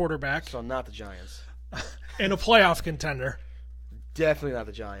decent quarterback So not the Giants. and a playoff contender. Definitely not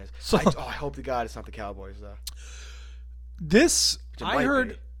the Giants. So- I hope to God it's not the Cowboys, though. This, Which it I might heard,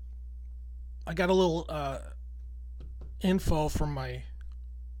 be. I got a little info from my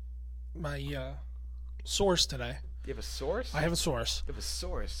source today. You have a source? I have a source. You have a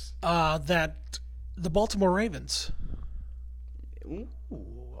source. That the Baltimore Ravens. Ooh,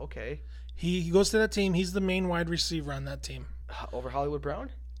 okay. He goes to that team. He's the main wide receiver on that team. Over Hollywood Brown?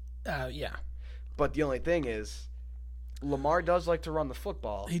 Yeah, But the only thing is, Lamar does like to run the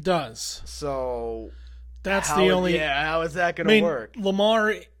football. he does. So That's how, the only. Yeah, how is that going to work?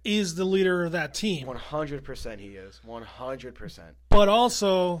 Lamar is the leader of that team, 100% he is. 100%. but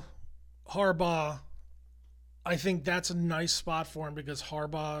also Harbaugh. I think that's a nice spot for him because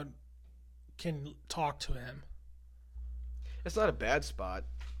Harbaugh can talk to him. It's not a bad spot.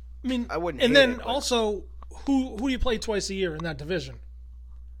 I mean, I wouldn't And hate then it, but- also, who do you play twice a year in that division?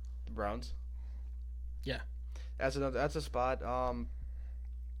 The Browns. Yeah. That's a spot. I'm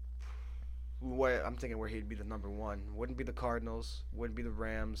thinking where he'd be the number one. Wouldn't be the Cardinals. Wouldn't be the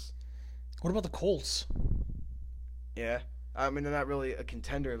Rams. What about the Colts? Yeah. I mean, they're not really a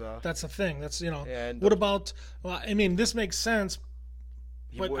contender, though. That's the thing. That's, And what about, this makes sense,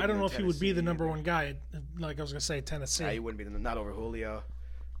 he but I wouldn't don't know in if he would be the Tennessee number either. one guy. Like I was going to say, Tennessee. He wouldn't be not over Julio.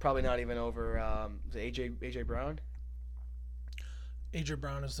 Probably not even over is it AJ Brown. A.J.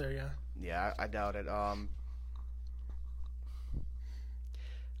 Brown is there, yeah. Yeah, I doubt it.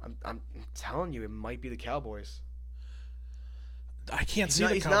 I'm telling you, it might be the Cowboys. I can't see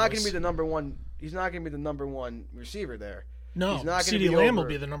the He's Cowboys. not going to be the number one. He's not going to be the number one receiver there. No, he's not gonna CeeDee be Lamb over-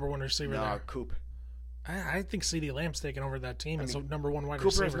 will be the number one receiver No, there. Coop. I think CeeDee Lamb's taking over that team as mean, a number one wide Cooper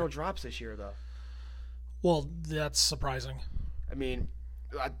receiver. has no drops this year, though. Well, that's surprising. I mean,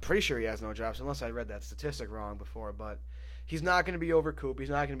 I'm pretty sure he has no drops, unless I read that statistic wrong before. But he's not going to be over Coop. He's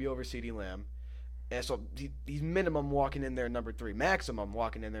not going to be over CeeDee Lamb. And so he's minimum walking in there number 3, maximum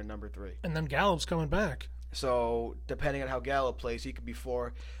walking in there number 3. And then Gallup's coming back. So depending on how Gallup plays, he could be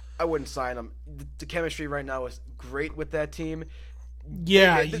 4. I wouldn't sign him. The chemistry right now is great with that team.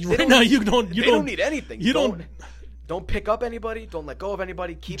 Yeah, They right don't- now you don't need anything. You don't pick up anybody. Don't let go of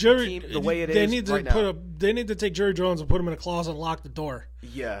anybody. Keep Jerry, the team the way it they is need to right put now. They need to take Jerry Jones and put him in a closet and lock the door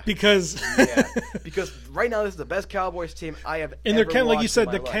Yeah. because Yeah. Because right now this is the best Cowboys team I have and ever like you watched said, in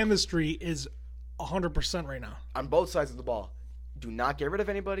my the life. chemistry is 100% right now. On both sides of the ball. Do not get rid of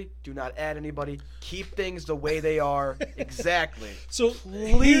anybody. Do not add anybody. Keep things the way they are. Exactly. So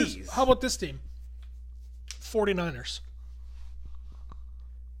Please. how about this team? 49ers.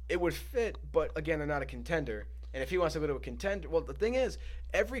 It would fit, but again, they're not a contender. And if he wants to go to a contender, well, the thing is,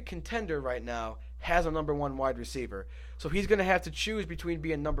 every contender right now has a number 1 wide receiver. So he's going to have to choose between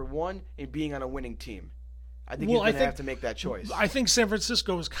being number 1 and being on a winning team. I think he's going to have to make that choice. I think San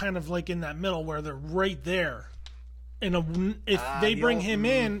Francisco is kind of like in that middle where they're right there. And if they bring him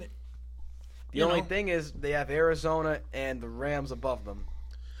in, The only thing is they have Arizona and the Rams above them.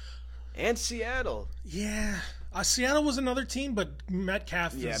 And Seattle. yeah, Seattle was another team, but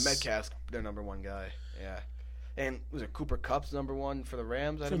Metcalf. Yeah, Metcalf's their number 1 guy. Yeah. And was it Cooper Kupp's number 1 for the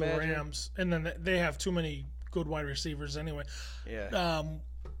Rams, I'd for the imagine? Rams, and then they have too many good wide receivers anyway. Yeah.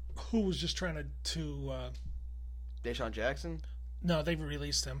 Who was just trying to Deshaun Jackson? no, they've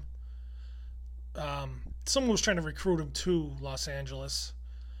released him. Someone was trying to recruit him to Los Angeles.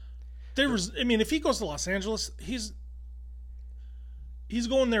 If he goes to Los Angeles, he's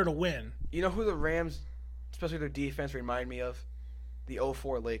going there to win. You know who the Rams, especially their defense, remind me of? The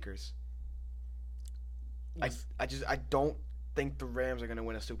 04 Lakers. I don't think the Rams are going to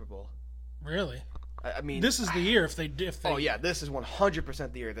win a Super Bowl. Really? I mean, This is the year if they. Oh yeah, this is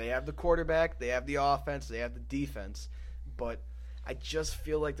 100% the year. They have the quarterback, they have the offense, they have the defense, but I just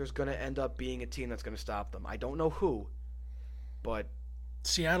feel like there's going to end up being a team that's going to stop them. I don't know who, but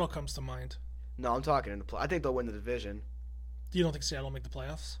Seattle comes to mind. no, I'm talking in the play. I think they'll win the division. You don't think Seattle will make the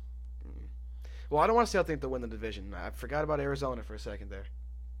playoffs? Well, I don't want to say I think they'll win the division. I forgot about Arizona for a second there.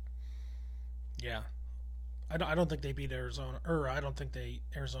 Yeah, I don't think they beat Arizona, or I don't think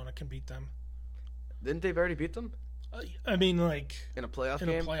Arizona can beat them. Didn't they already beat them I mean, like in a playoff in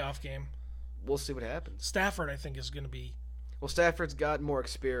game? a playoff game. We'll see what happens. Stafford, I think, is going to be, Well, Stafford's got more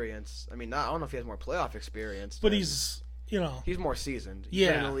experience. I mean, I don't know if he has more playoff experience, but than- he's more seasoned. He's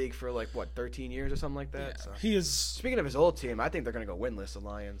Yeah. been in the league for 13 years or something like that. yeah, So. he is. Speaking of his old team, I think they're going to go winless, the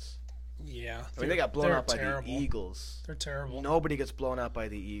Lions. Yeah, I mean, they got blown they're out by terrible. the Eagles. They're terrible. Nobody gets blown out by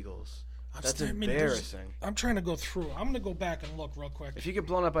the Eagles. That's I mean, embarrassing. I'm trying to go through. I'm going to go back and look real quick. If you get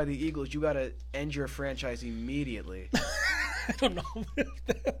blown out by the Eagles, you got to end your franchise immediately. I don't know.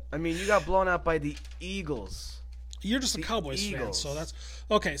 I mean, you got blown out by the Eagles. You're just a The Cowboys fan, Eagles. so that's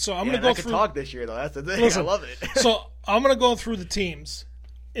okay. So I'm Yeah, going to I go can through. talk this year, though. That's the thing. Listen, I love it. So I'm going to go through the teams,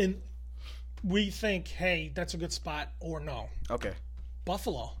 and we think, hey, that's a good spot, or no. Okay.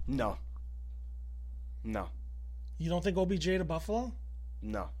 Buffalo. No. You don't think OBJ to Buffalo?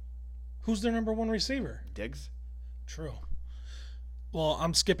 No. Who's their number 1 receiver? Diggs? True. Well,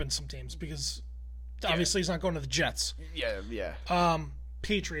 I'm skipping some teams because obviously he's not going to the Jets. Yeah.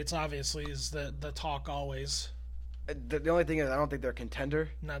 Patriots obviously is the talk always. The only thing is, I don't think they're a contender.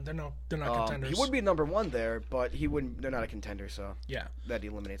 No, they're not contenders. He would be number 1 there, but he wouldn't. They're not a contender, so Yeah. that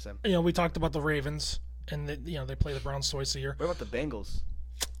eliminates them. We talked about the Ravens, and they play the Browns twice a year. What about the Bengals?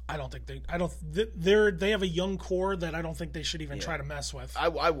 I don't think they have a young core that I don't think they should even try to mess with. I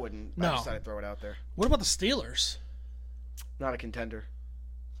wouldn't. No. I decided to throw it out there. What about the Steelers? Not a contender.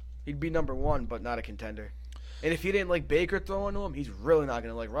 He'd be number 1, but not a contender. And if he didn't like Baker throwing to him, he's really not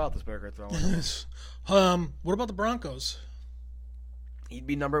going to like Roethlisberger throwing to him. What about the Broncos? He'd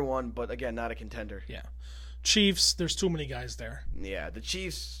be number one, but again, not a contender. Yeah. Chiefs, there's too many guys there. Yeah, the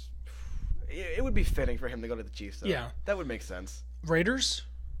Chiefs. It would be fitting for him to go to the Chiefs, though. Yeah. That would make sense. Raiders?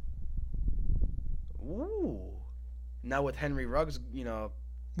 Ooh. Now with Henry Ruggs, well,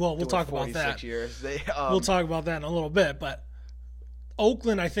 we'll doing talk about 46 that. years, We'll talk about that in a little bit, but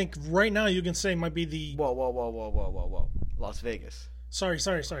Oakland, I think right now you can say might be the Whoa. Las Vegas. Sorry.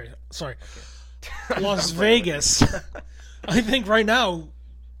 Okay. Las Vegas. I think right now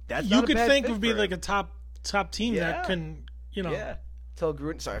That's you not a could bad think fit would be for like him. a top team that can, Yeah. Tell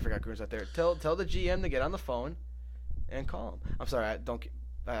Gruden. Sorry, I forgot Gruden's not there. Tell the GM to get on the phone and call him. I'm sorry. I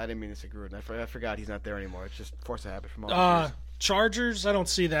didn't mean to say Gruden. I forgot he's not there anymore. It's just force of habit from all the years. Chargers, I don't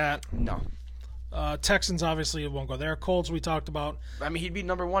see that. No. Texans, obviously, won't go there. Colts, we talked about. I mean, he'd be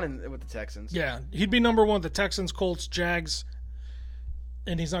number one with the Texans. Yeah, he'd be number one. The Texans, Colts, Jags,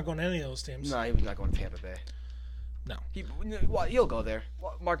 and he's not going to any of those teams. No, he's not going to Tampa Bay. No. He'll go there.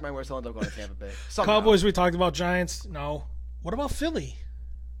 Mark my words, he'll end up going to Tampa Bay. Somehow. Cowboys, we talked about. Giants, no. What about Philly?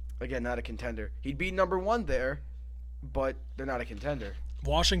 Again, not a contender. He'd be number one there, but they're not a contender.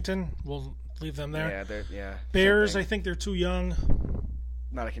 Washington, we'll leave them there. Yeah. Bears, I think they're too young.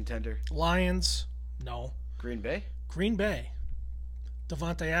 Not a contender. Lions, no. Green Bay? Green Bay.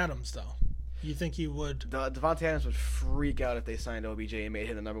 Devontae Adams, though. You think he would? Devontae Adams would freak out if they signed OBJ and made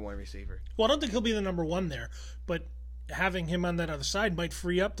him the number one receiver. Well, I don't think he'll be the number one there, but having him on that other side might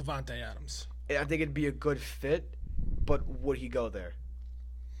free up Devontae Adams. I think it'd be a good fit, but would he go there?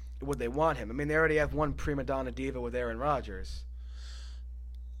 Would they want him? I mean, they already have one prima donna diva with Aaron Rodgers.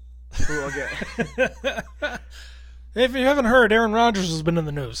 Who again? If you haven't heard, Aaron Rodgers has been in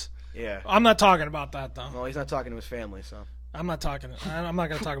the news. Yeah. I'm not talking about that, though. Well, he's not talking to his family, so. I'm not going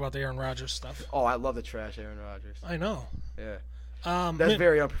to talk about the Aaron Rodgers stuff. Oh, I love the trash Aaron Rodgers. I know. Yeah. That's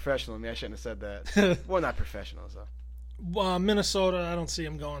very unprofessional of me. I shouldn't have said that. Well, not professional, so. Minnesota, I don't see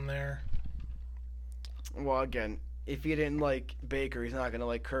him going there. Well, again, if he didn't like Baker, he's not going to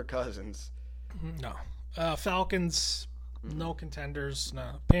like Kirk Cousins. No. Falcons, no contenders.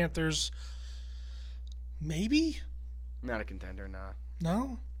 No. Panthers, maybe? Not a contender, nah.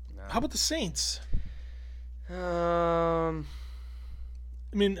 No? How about the Saints? I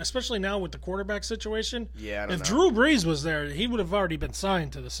mean, especially now with the quarterback situation. Yeah, I don't if know. Drew Brees was there, he would have already been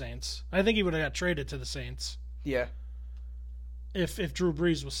signed to the Saints. I think he would have got traded to the Saints. Yeah. If Drew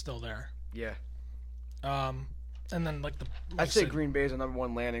Brees was still there. Yeah. And then I'd say Green Bay is the number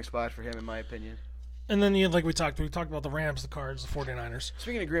one landing spot for him, in my opinion. And then like we talked about the Rams, the Cards, the 49ers.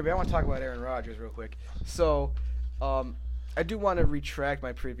 Speaking of Green Bay, I want to talk about Aaron Rodgers real quick. So, I do want to retract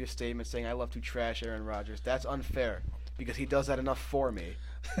my previous statement saying I love to trash Aaron Rodgers. That's unfair because he does that enough for me.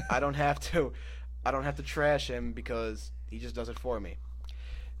 I don't have to trash him because he just does it for me.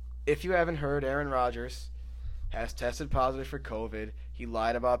 If you haven't heard, Aaron Rodgers has tested positive for COVID. He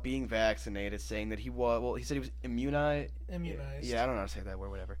lied about being vaccinated, saying that he said he was immunized. Yeah, I don't know how to say that word,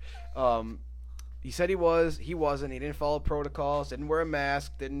 whatever. He said he wasn't. He didn't follow protocols, didn't wear a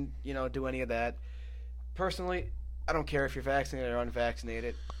mask, didn't, do any of that. Personally, I don't care if you're vaccinated or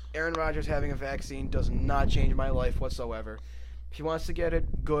unvaccinated. Aaron Rodgers having a vaccine does not change my life whatsoever. If he wants to get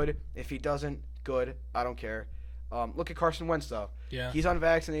it, good. If he doesn't, good. I don't care. Look at Carson Wentz, though. Yeah. He's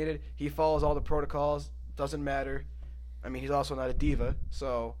unvaccinated. He follows all the protocols. Doesn't matter. I mean, he's also not a diva,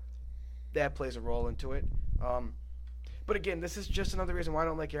 so that plays a role into it. But again, this is just another reason why I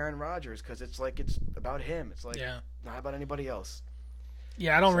don't like Aaron Rodgers, because it's about him. It's not about anybody else.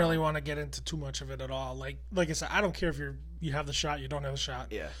 Yeah, I don't really want to get into too much of it at all. Like I said, I don't care if you have the shot, you don't have the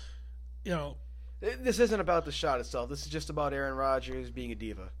shot. Yeah. This isn't about the shot itself. This is just about Aaron Rodgers being a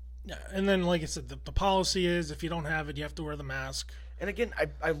diva. Yeah, and then like I said, the policy is if you don't have it, you have to wear the mask. And again,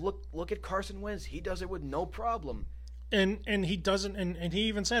 I look at Carson Wentz. He does it with no problem. And he doesn't. And he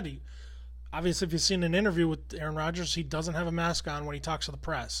even said obviously, if you've seen an interview with Aaron Rodgers, he doesn't have a mask on when he talks to the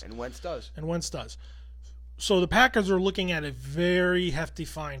press. And Wentz does. So the Packers are looking at a very hefty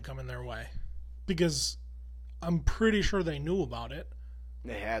fine coming their way, because I'm pretty sure they knew about it.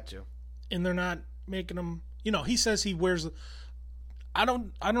 They had to. And they're not making him. He says he wears. I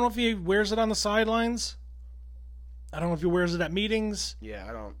don't know if he wears it on the sidelines. I don't know if he wears it at meetings. Yeah,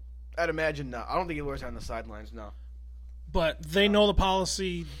 I don't. I'd imagine not. I don't think he wears it on the sidelines. No. But they know the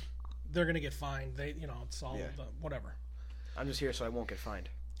policy. They're gonna get fined. It's all whatever. I'm just here so I won't get fined.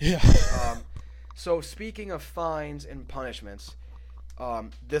 Yeah. So speaking of fines and punishments,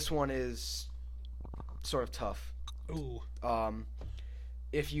 this one is sort of tough. Ooh.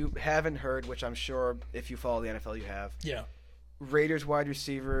 If you haven't heard, which I'm sure if you follow the NFL you have. Yeah. Raiders wide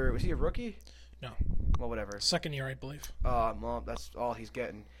receiver, was he a rookie? No. Well, whatever. Second year, I believe. Well, that's all he's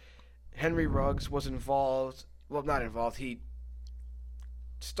getting. Henry Ruggs was involved. Well, not involved. He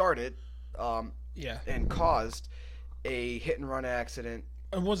started Yeah. and caused a hit and run accident.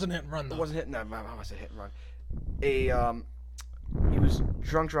 It wasn't hit and run, though. It wasn't hit. No, I must say hit and run. He was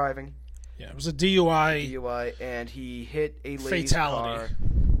drunk driving. Yeah, it was a DUI. DUI, and he hit a lady's Fatality. car.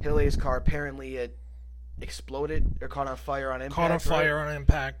 Hit a lady's car. Apparently, it exploded or caught on fire on impact. Caught on fire on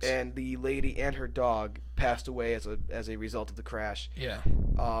impact. And the lady and her dog passed away as a result of the crash. Yeah.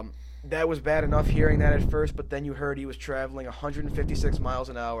 That was bad enough hearing that at first, but then you heard he was traveling 156 miles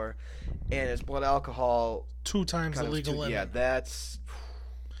an hour, and his blood alcohol 2 times the legal limit. Yeah, that's.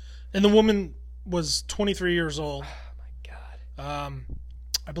 And the woman was 23 years old. Oh my God.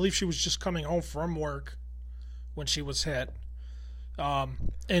 I believe she was just coming home from work when she was hit.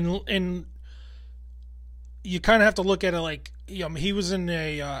 And you kind of have to look at it like, he was in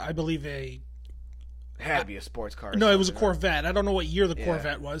I believe Had to be a sports car. No, it was a Corvette. I don't know what year the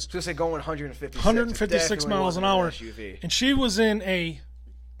Corvette was. Just say going 156. 156 miles an hour. SUV. And she was in a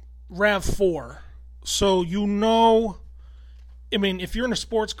RAV4. So if you're in a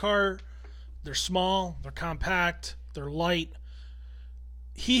sports car, they're small, they're compact, they're light.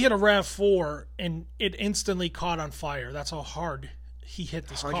 He hit a RAV4 and it instantly caught on fire. That's how hard he hit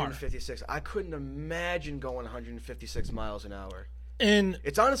this 156. I couldn't imagine going 156 miles an hour. And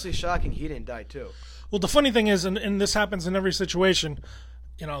it's honestly shocking he didn't die too. Well, the funny thing is, and this happens in every situation,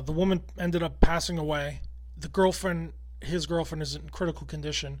 the woman ended up passing away. His girlfriend is in critical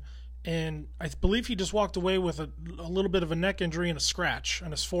condition. And I believe he just walked away with a little bit of a neck injury and a scratch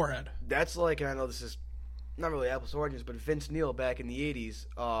on his forehead. That's like, and I know this is not really apples to oranges, but Vince Neil back in the 80s,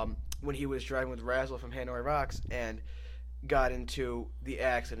 when he was driving with Razzle from Hanoi Rocks and got into the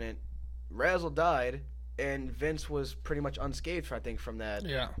accident, Razzle died, and Vince was pretty much unscathed, I think, from that.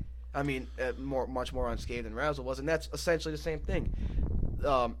 Yeah. I mean, much more unscathed than Razzle was, and that's essentially the same thing.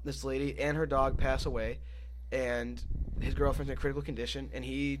 This lady and her dog pass away, and his girlfriend's in critical condition, and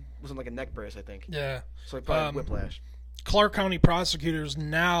he was in like a neck brace, I think. Yeah. So he probably had whiplash. Clark County prosecutors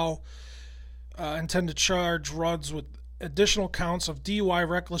now intend to charge Rodgers with additional counts of DUI,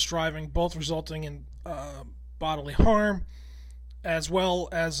 reckless driving, both resulting in bodily harm, as well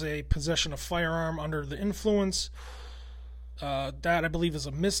as a possession of firearm under the influence. That, I believe, is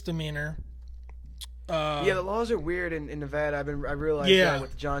a misdemeanor. Yeah, the laws are weird in Nevada. I realized that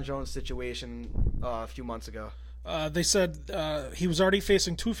with the John Jones situation a few months ago. They said he was already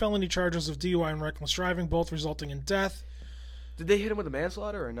facing 2 felony charges of DUI and reckless driving, both resulting in death. Did they hit him with a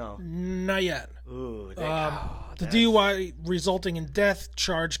manslaughter or no? Not yet. Ooh, the DUI resulting in death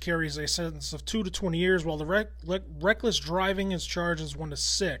charge carries a sentence of 2 to 20 years, while the reckless driving is charged as 1 to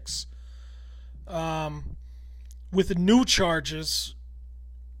 6. With the new charges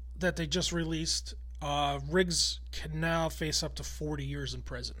that they just released, Riggs can now face up to 40 years in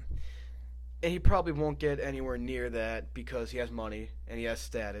prison. And he probably won't get anywhere near that because he has money and he has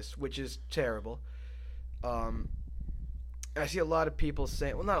status, which is terrible. I see a lot of people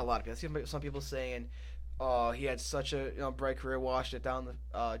saying, well, not a lot of people. I see some people saying, he had such a bright career, washed it down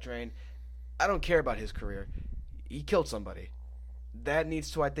the drain. I don't care about his career. He killed somebody. That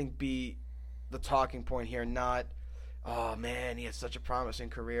needs to, I think, be the talking point here, not, oh, man, he had such a promising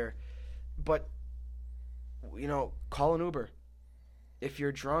career. But, call an Uber. If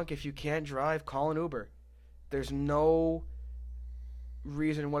you're drunk, if you can't drive, call an Uber. There's no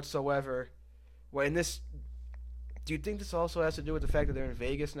reason whatsoever. Well, do you think this also has to do with the fact that they're in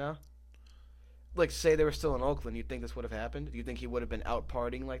Vegas now? Like, say they were still in Oakland, you think this would have happened? Do you think he would have been out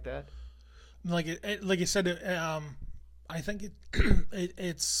partying like that? Like you said, I think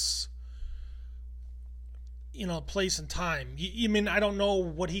it's place and time. You mean I don't know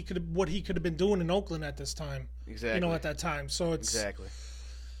what he could have been doing in Oakland at this time. Exactly. At that time. So exactly.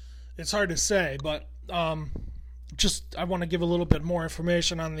 It's hard to say, but just I want to give a little bit more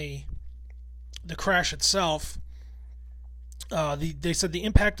information on the crash itself. They said the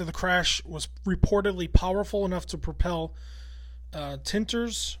impact of the crash was reportedly powerful enough to propel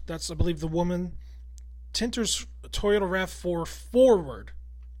Tinter's, that's I believe the woman, Tinter's Toyota RAV4 forward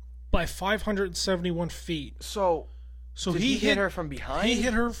by 571 feet. So he hit her from behind? He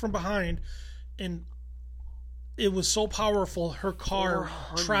hit her from behind, and it was so powerful her car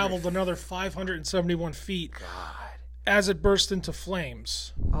traveled another 571 feet. God. As it burst into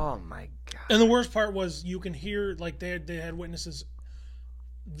flames. Oh my God. And the worst part was you can hear, like they had witnesses,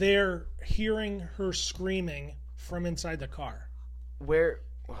 they're hearing her screaming from inside the car. Where?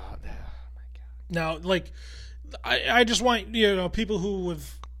 Oh my God. Now, like, I just want, people who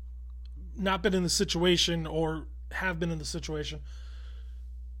have not been in the situation or have been in the situation,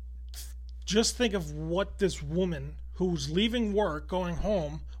 just think of what this woman who's leaving work, going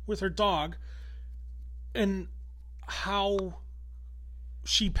home with her dog, and how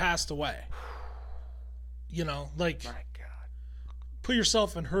she passed away. You know, like, My God. put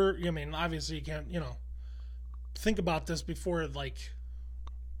yourself in her. I mean, obviously you can't. Think about this before, like.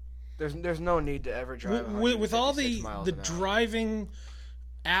 There's no need to ever drive With all the miles an hour. driving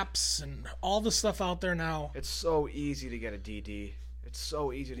apps and all the stuff out there now. It's so easy to get a DD. It's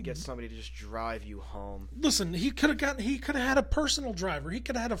so easy to get somebody to just drive you home. Listen, he could have had a personal driver. He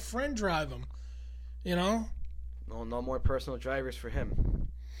could have had a friend drive him. You know? No more personal drivers for him.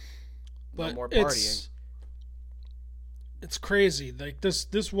 But no more partying. It's crazy. Like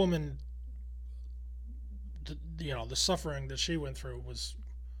this woman, the suffering that she went through was.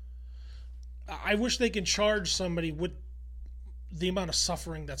 I wish they could charge somebody with the amount of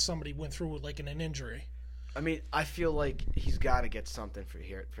suffering that somebody went through with, like, in an injury. I mean, I feel like he's got to get something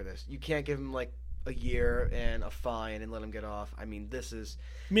for this. You can't give him like a year and a fine and let him get off. I mean, this is.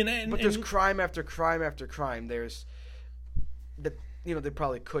 But there's crime after crime after crime. There's the they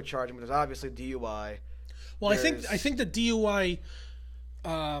probably could charge him. But there's obviously DUI. Well, I think the DUI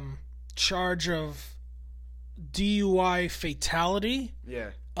charge of DUI fatality.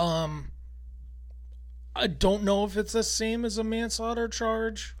 Yeah. I don't know if it's the same as a manslaughter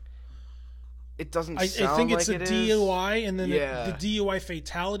charge. It doesn't I sound think it's like a it DUI, and then Yeah. the DUI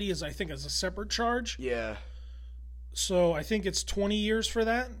fatality is, I think, as a separate charge. Yeah. So I think it's 20 years for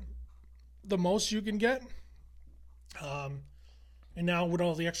that, the most you can get. And now with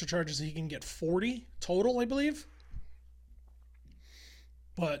all the extra charges, he can get 40 total, I believe.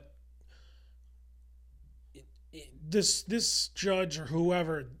 But this judge or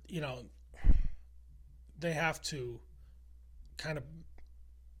whoever, they have to kind of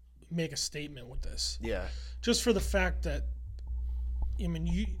make a statement with this. Yeah. Just for the fact that, I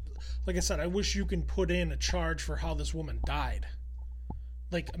mean, like I said, I wish you can put in a charge for how this woman died.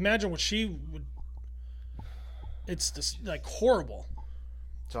 Like, imagine what she would. It's just, like, horrible.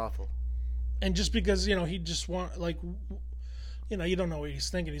 It's awful. And just because, he just you don't know what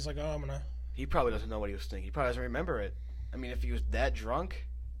he's thinking. He's like, oh, I'm gonna. He probably doesn't know what he was thinking. He probably doesn't remember it. I mean, if he was that drunk.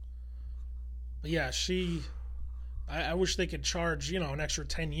 But yeah, I wish they could charge, an extra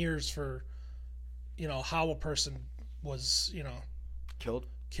 10 years for, how a person was, killed.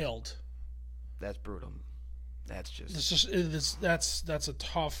 That's brutal. That's just. That's a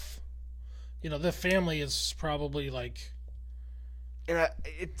tough. The family is probably like. And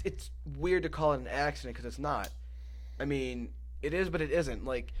it's weird to call it an accident because it's not. I mean, it is, but it isn't.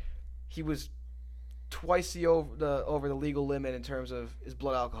 Like, he was twice over the legal limit in terms of his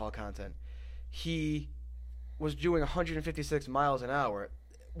blood alcohol content. He was doing 156 miles an hour.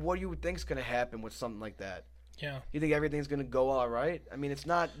 What do you think is going to happen with something like that? Yeah. You think everything's going to go all right? I mean, it's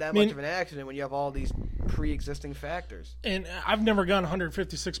not that much of an accident when you have all these pre-existing factors. And I've never gone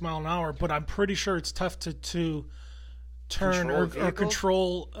 156 mile an hour, but I'm pretty sure it's tough to turn or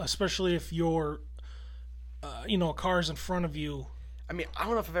control, especially if you're, cars in front of you. I mean, I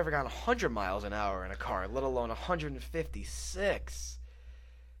don't know if I've ever gone 100 miles an hour in a car, let alone 156.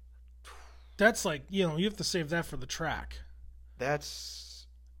 That's like, you have to save that for the track. That's...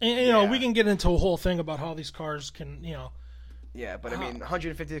 And, we can get into a whole thing about how these cars can, Yeah, but I mean,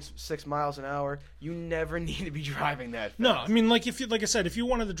 156 miles an hour, you never need to be driving that fast. No, I mean, like I said, if you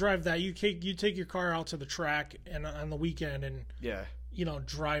wanted to drive that, you take your car out to the track and on the weekend and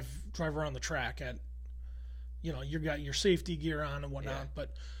drive around the track at, you got your safety gear on and whatnot. Yeah.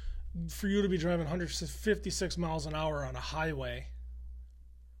 But for you to be driving 156 miles an hour on a highway,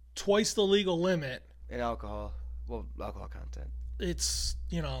 twice the legal limit, and alcohol content. It's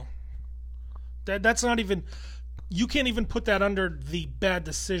that's not even. You can't even put that under the bad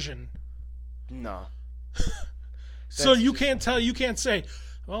decision. No. So you can't say,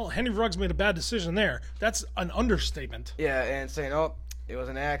 well, Henry Ruggs made a bad decision there. That's an understatement. Yeah, and saying, oh, it was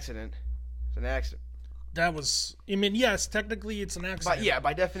an accident. It's an accident. That was, yes, technically it's an accident. But yeah,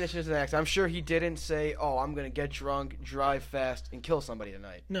 by definition it's an accident. I'm sure he didn't say, oh, I'm going to get drunk, drive fast, and kill somebody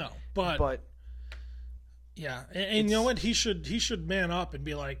tonight. No, but yeah, and you know what? He should man up and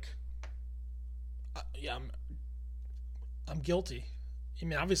be like, yeah, I'm guilty. I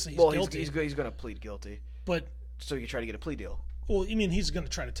mean, obviously he's guilty. He's going to plead guilty. But so you try to get a plea deal. Well, he's going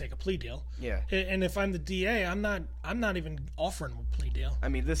to try to take a plea deal. Yeah. And if I'm the DA, I'm not even offering him a plea deal. I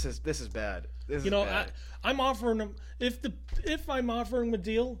mean, this is bad. This is bad. I'm offering him if I'm offering him a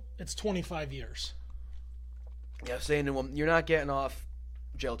deal, it's 25 years. Yeah, saying to him, you're not getting off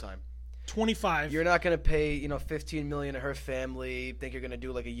jail time. 25. You're not going to pay, $15 million to her family. Think you're going to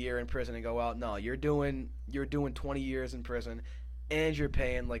do like a year in prison and go out. No, you're doing 20 years in prison, and you're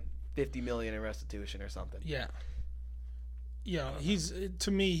paying like $50 million in restitution or something. Yeah. Yeah,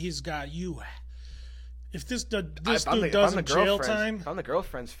 he's got you. If this dude If I'm does the jail girlfriend's- time, If I'm the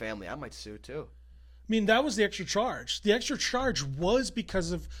girlfriend's family, I might sue too. I mean, that was the extra charge. The extra charge was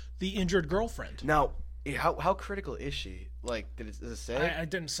because of the injured girlfriend. Now, how critical is she? Like, does it say? I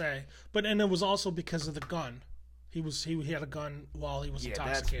didn't say, and it was also because of the gun. He had a gun while he was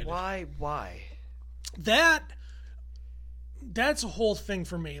intoxicated. That's why. That's a whole thing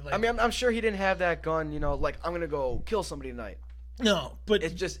for me. Like, I mean, I'm sure he didn't have that gun. Like I'm gonna go kill somebody tonight. no, but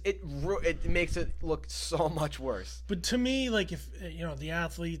It's just it makes it look so much worse. But to me, like, if the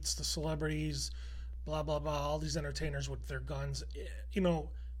athletes, the celebrities, blah blah blah, all these entertainers with their guns,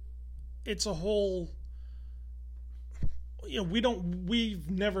 it's a whole. We've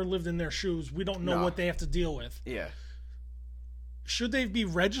never lived in their shoes. We don't know what they have to deal with. Yeah. Should they be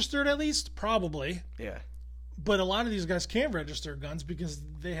registered at least? Probably. Yeah. But a lot of these guys can't register guns because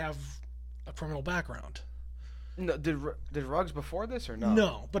they have a criminal background. No, did Ruggs before this or no?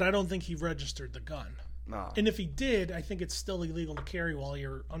 No, but I don't think he registered the gun. No. And if he did, I think it's still illegal to carry while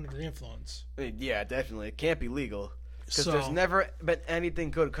you're under the influence. Yeah, definitely. It can't be legal. Because So- there's never been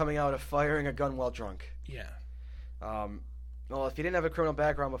anything good coming out of firing a gun while drunk. Yeah. Well, if he didn't have a criminal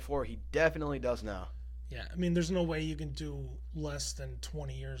background before, he definitely does now. Yeah, I mean, there's no way you can do less than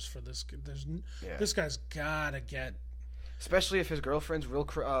 20 years for this. This guy's gotta get. Especially if his girlfriend's real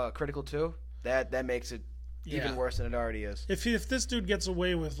critical too. That makes it even worse than it already is. If this dude gets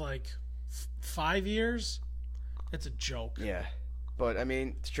away with like 5 years, it's a joke. Yeah, but I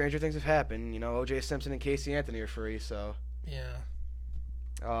mean, stranger things have happened. O.J. Simpson and Casey Anthony are free, so.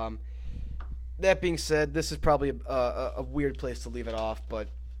 Yeah. That being said, this is probably a weird place to leave it off, but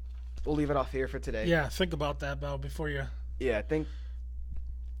we'll leave it off here for today. Yeah, think about that, Bell, before you. Yeah, I don't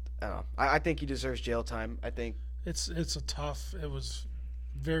know. I think he deserves jail time. I think. It's it was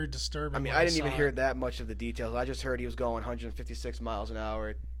very disturbing. I mean, I didn't even hear that much of the details. I just heard he was going 156 miles an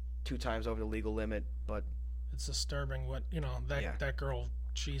hour, 2 times over the legal limit. But it's disturbing what that girl.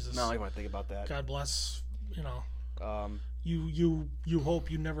 Jesus. No, I don't want to think about that. God bless. You hope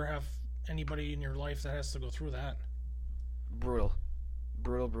you never have anybody in your life that has to go through that. Brutal.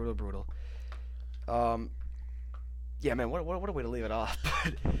 Yeah, man, what a way to leave it off.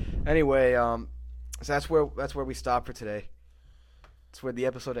 But anyway, so that's where we stop for today. That's where the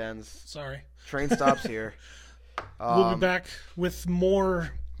episode ends. Sorry. Train stops here. We'll be back with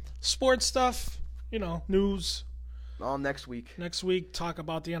more sports stuff, news. All next week. Next week, talk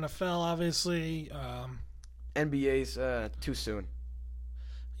about the NFL, obviously. NBA's too soon.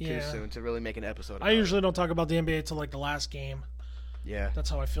 Yeah. Too soon to really make an episode. I usually don't talk about the NBA till like the last game. Yeah. That's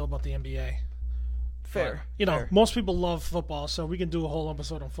how I feel about the NBA. Fair. But, most people love football, so we can do a whole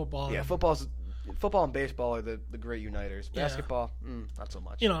episode on football. Yeah, football and baseball are the great uniters. Basketball, not so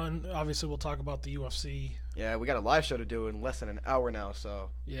much. And obviously we'll talk about the UFC. Yeah, we got a live show to do in less than an hour now, so.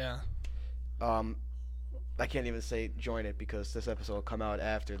 Yeah. I can't even say join it because this episode will come out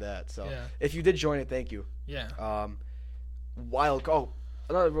after that. So if you did join it, thank you. Yeah.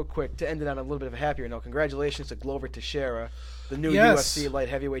 Another real quick to end it on a little bit of a happier note. Congratulations to Glover Teixeira, the new UFC light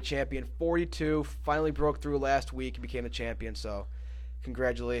heavyweight champion. 42, finally broke through last week and became the champion. So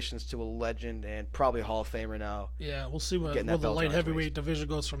congratulations to a legend and probably a Hall of Famer now. Yeah, we'll see where the light heavyweight division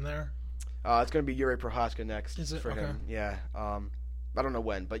goes from there. It's going to be Yuri Prochazka next for okay. him. Yeah. I don't know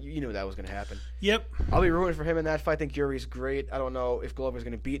when, but you knew that was going to happen. Yep. I'll be rooting for him in that fight. I think Yuri's great. I don't know if Glover's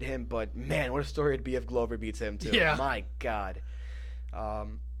going to beat him, but man, what a story it'd be if Glover beats him too. Yeah. My God. All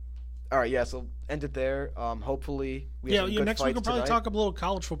right, yeah. So end it there. Hopefully we have some good next week we'll probably tonight. talk a little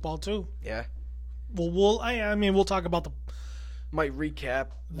college football too. Yeah. Well, we'll talk about the. Might recap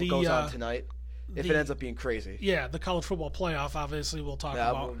what goes on tonight if it ends up being crazy. Yeah, the college football playoff. Obviously, we'll talk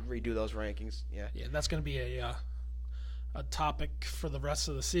about. We'll redo those rankings. Yeah. Yeah, that's going to be a topic for the rest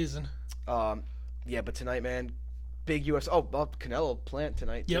of the season. Yeah, but tonight, man, big UFC. Oh, Canelo Plant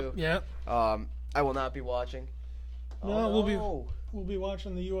tonight too. Yep. I will not be watching. No, we'll be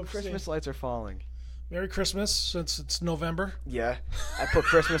watching the UFC. Christmas lights are falling. Merry Christmas, since it's November. Yeah, I put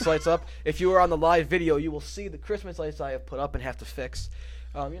Christmas lights up. If you are on the live video, you will see the Christmas lights I have put up and have to fix.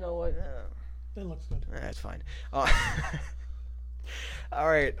 You know what? It looks good. That's fine. All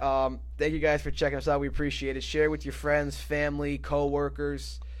right. Thank you guys for checking us out. We appreciate it. Share with your friends, family,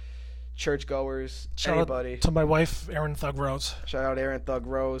 co-workers, churchgoers, anybody. Shout out to my wife, Erin Thug Rose. Shout out Erin Thug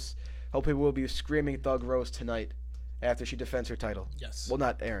Rose. Hopefully we'll be screaming Thug Rose tonight after she defends her title. Yes. Well,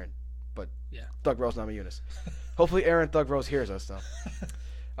 not Erin, but yeah, Thug Rose Namajunas. Hopefully Erin Thug Rose hears us, though.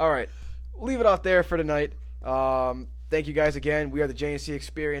 All right. Leave it off there for tonight. Thank you guys again. We are the J&C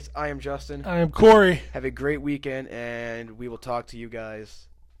Experience. I am Justin. I am Corey. Have a great weekend, and we will talk to you guys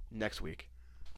next week.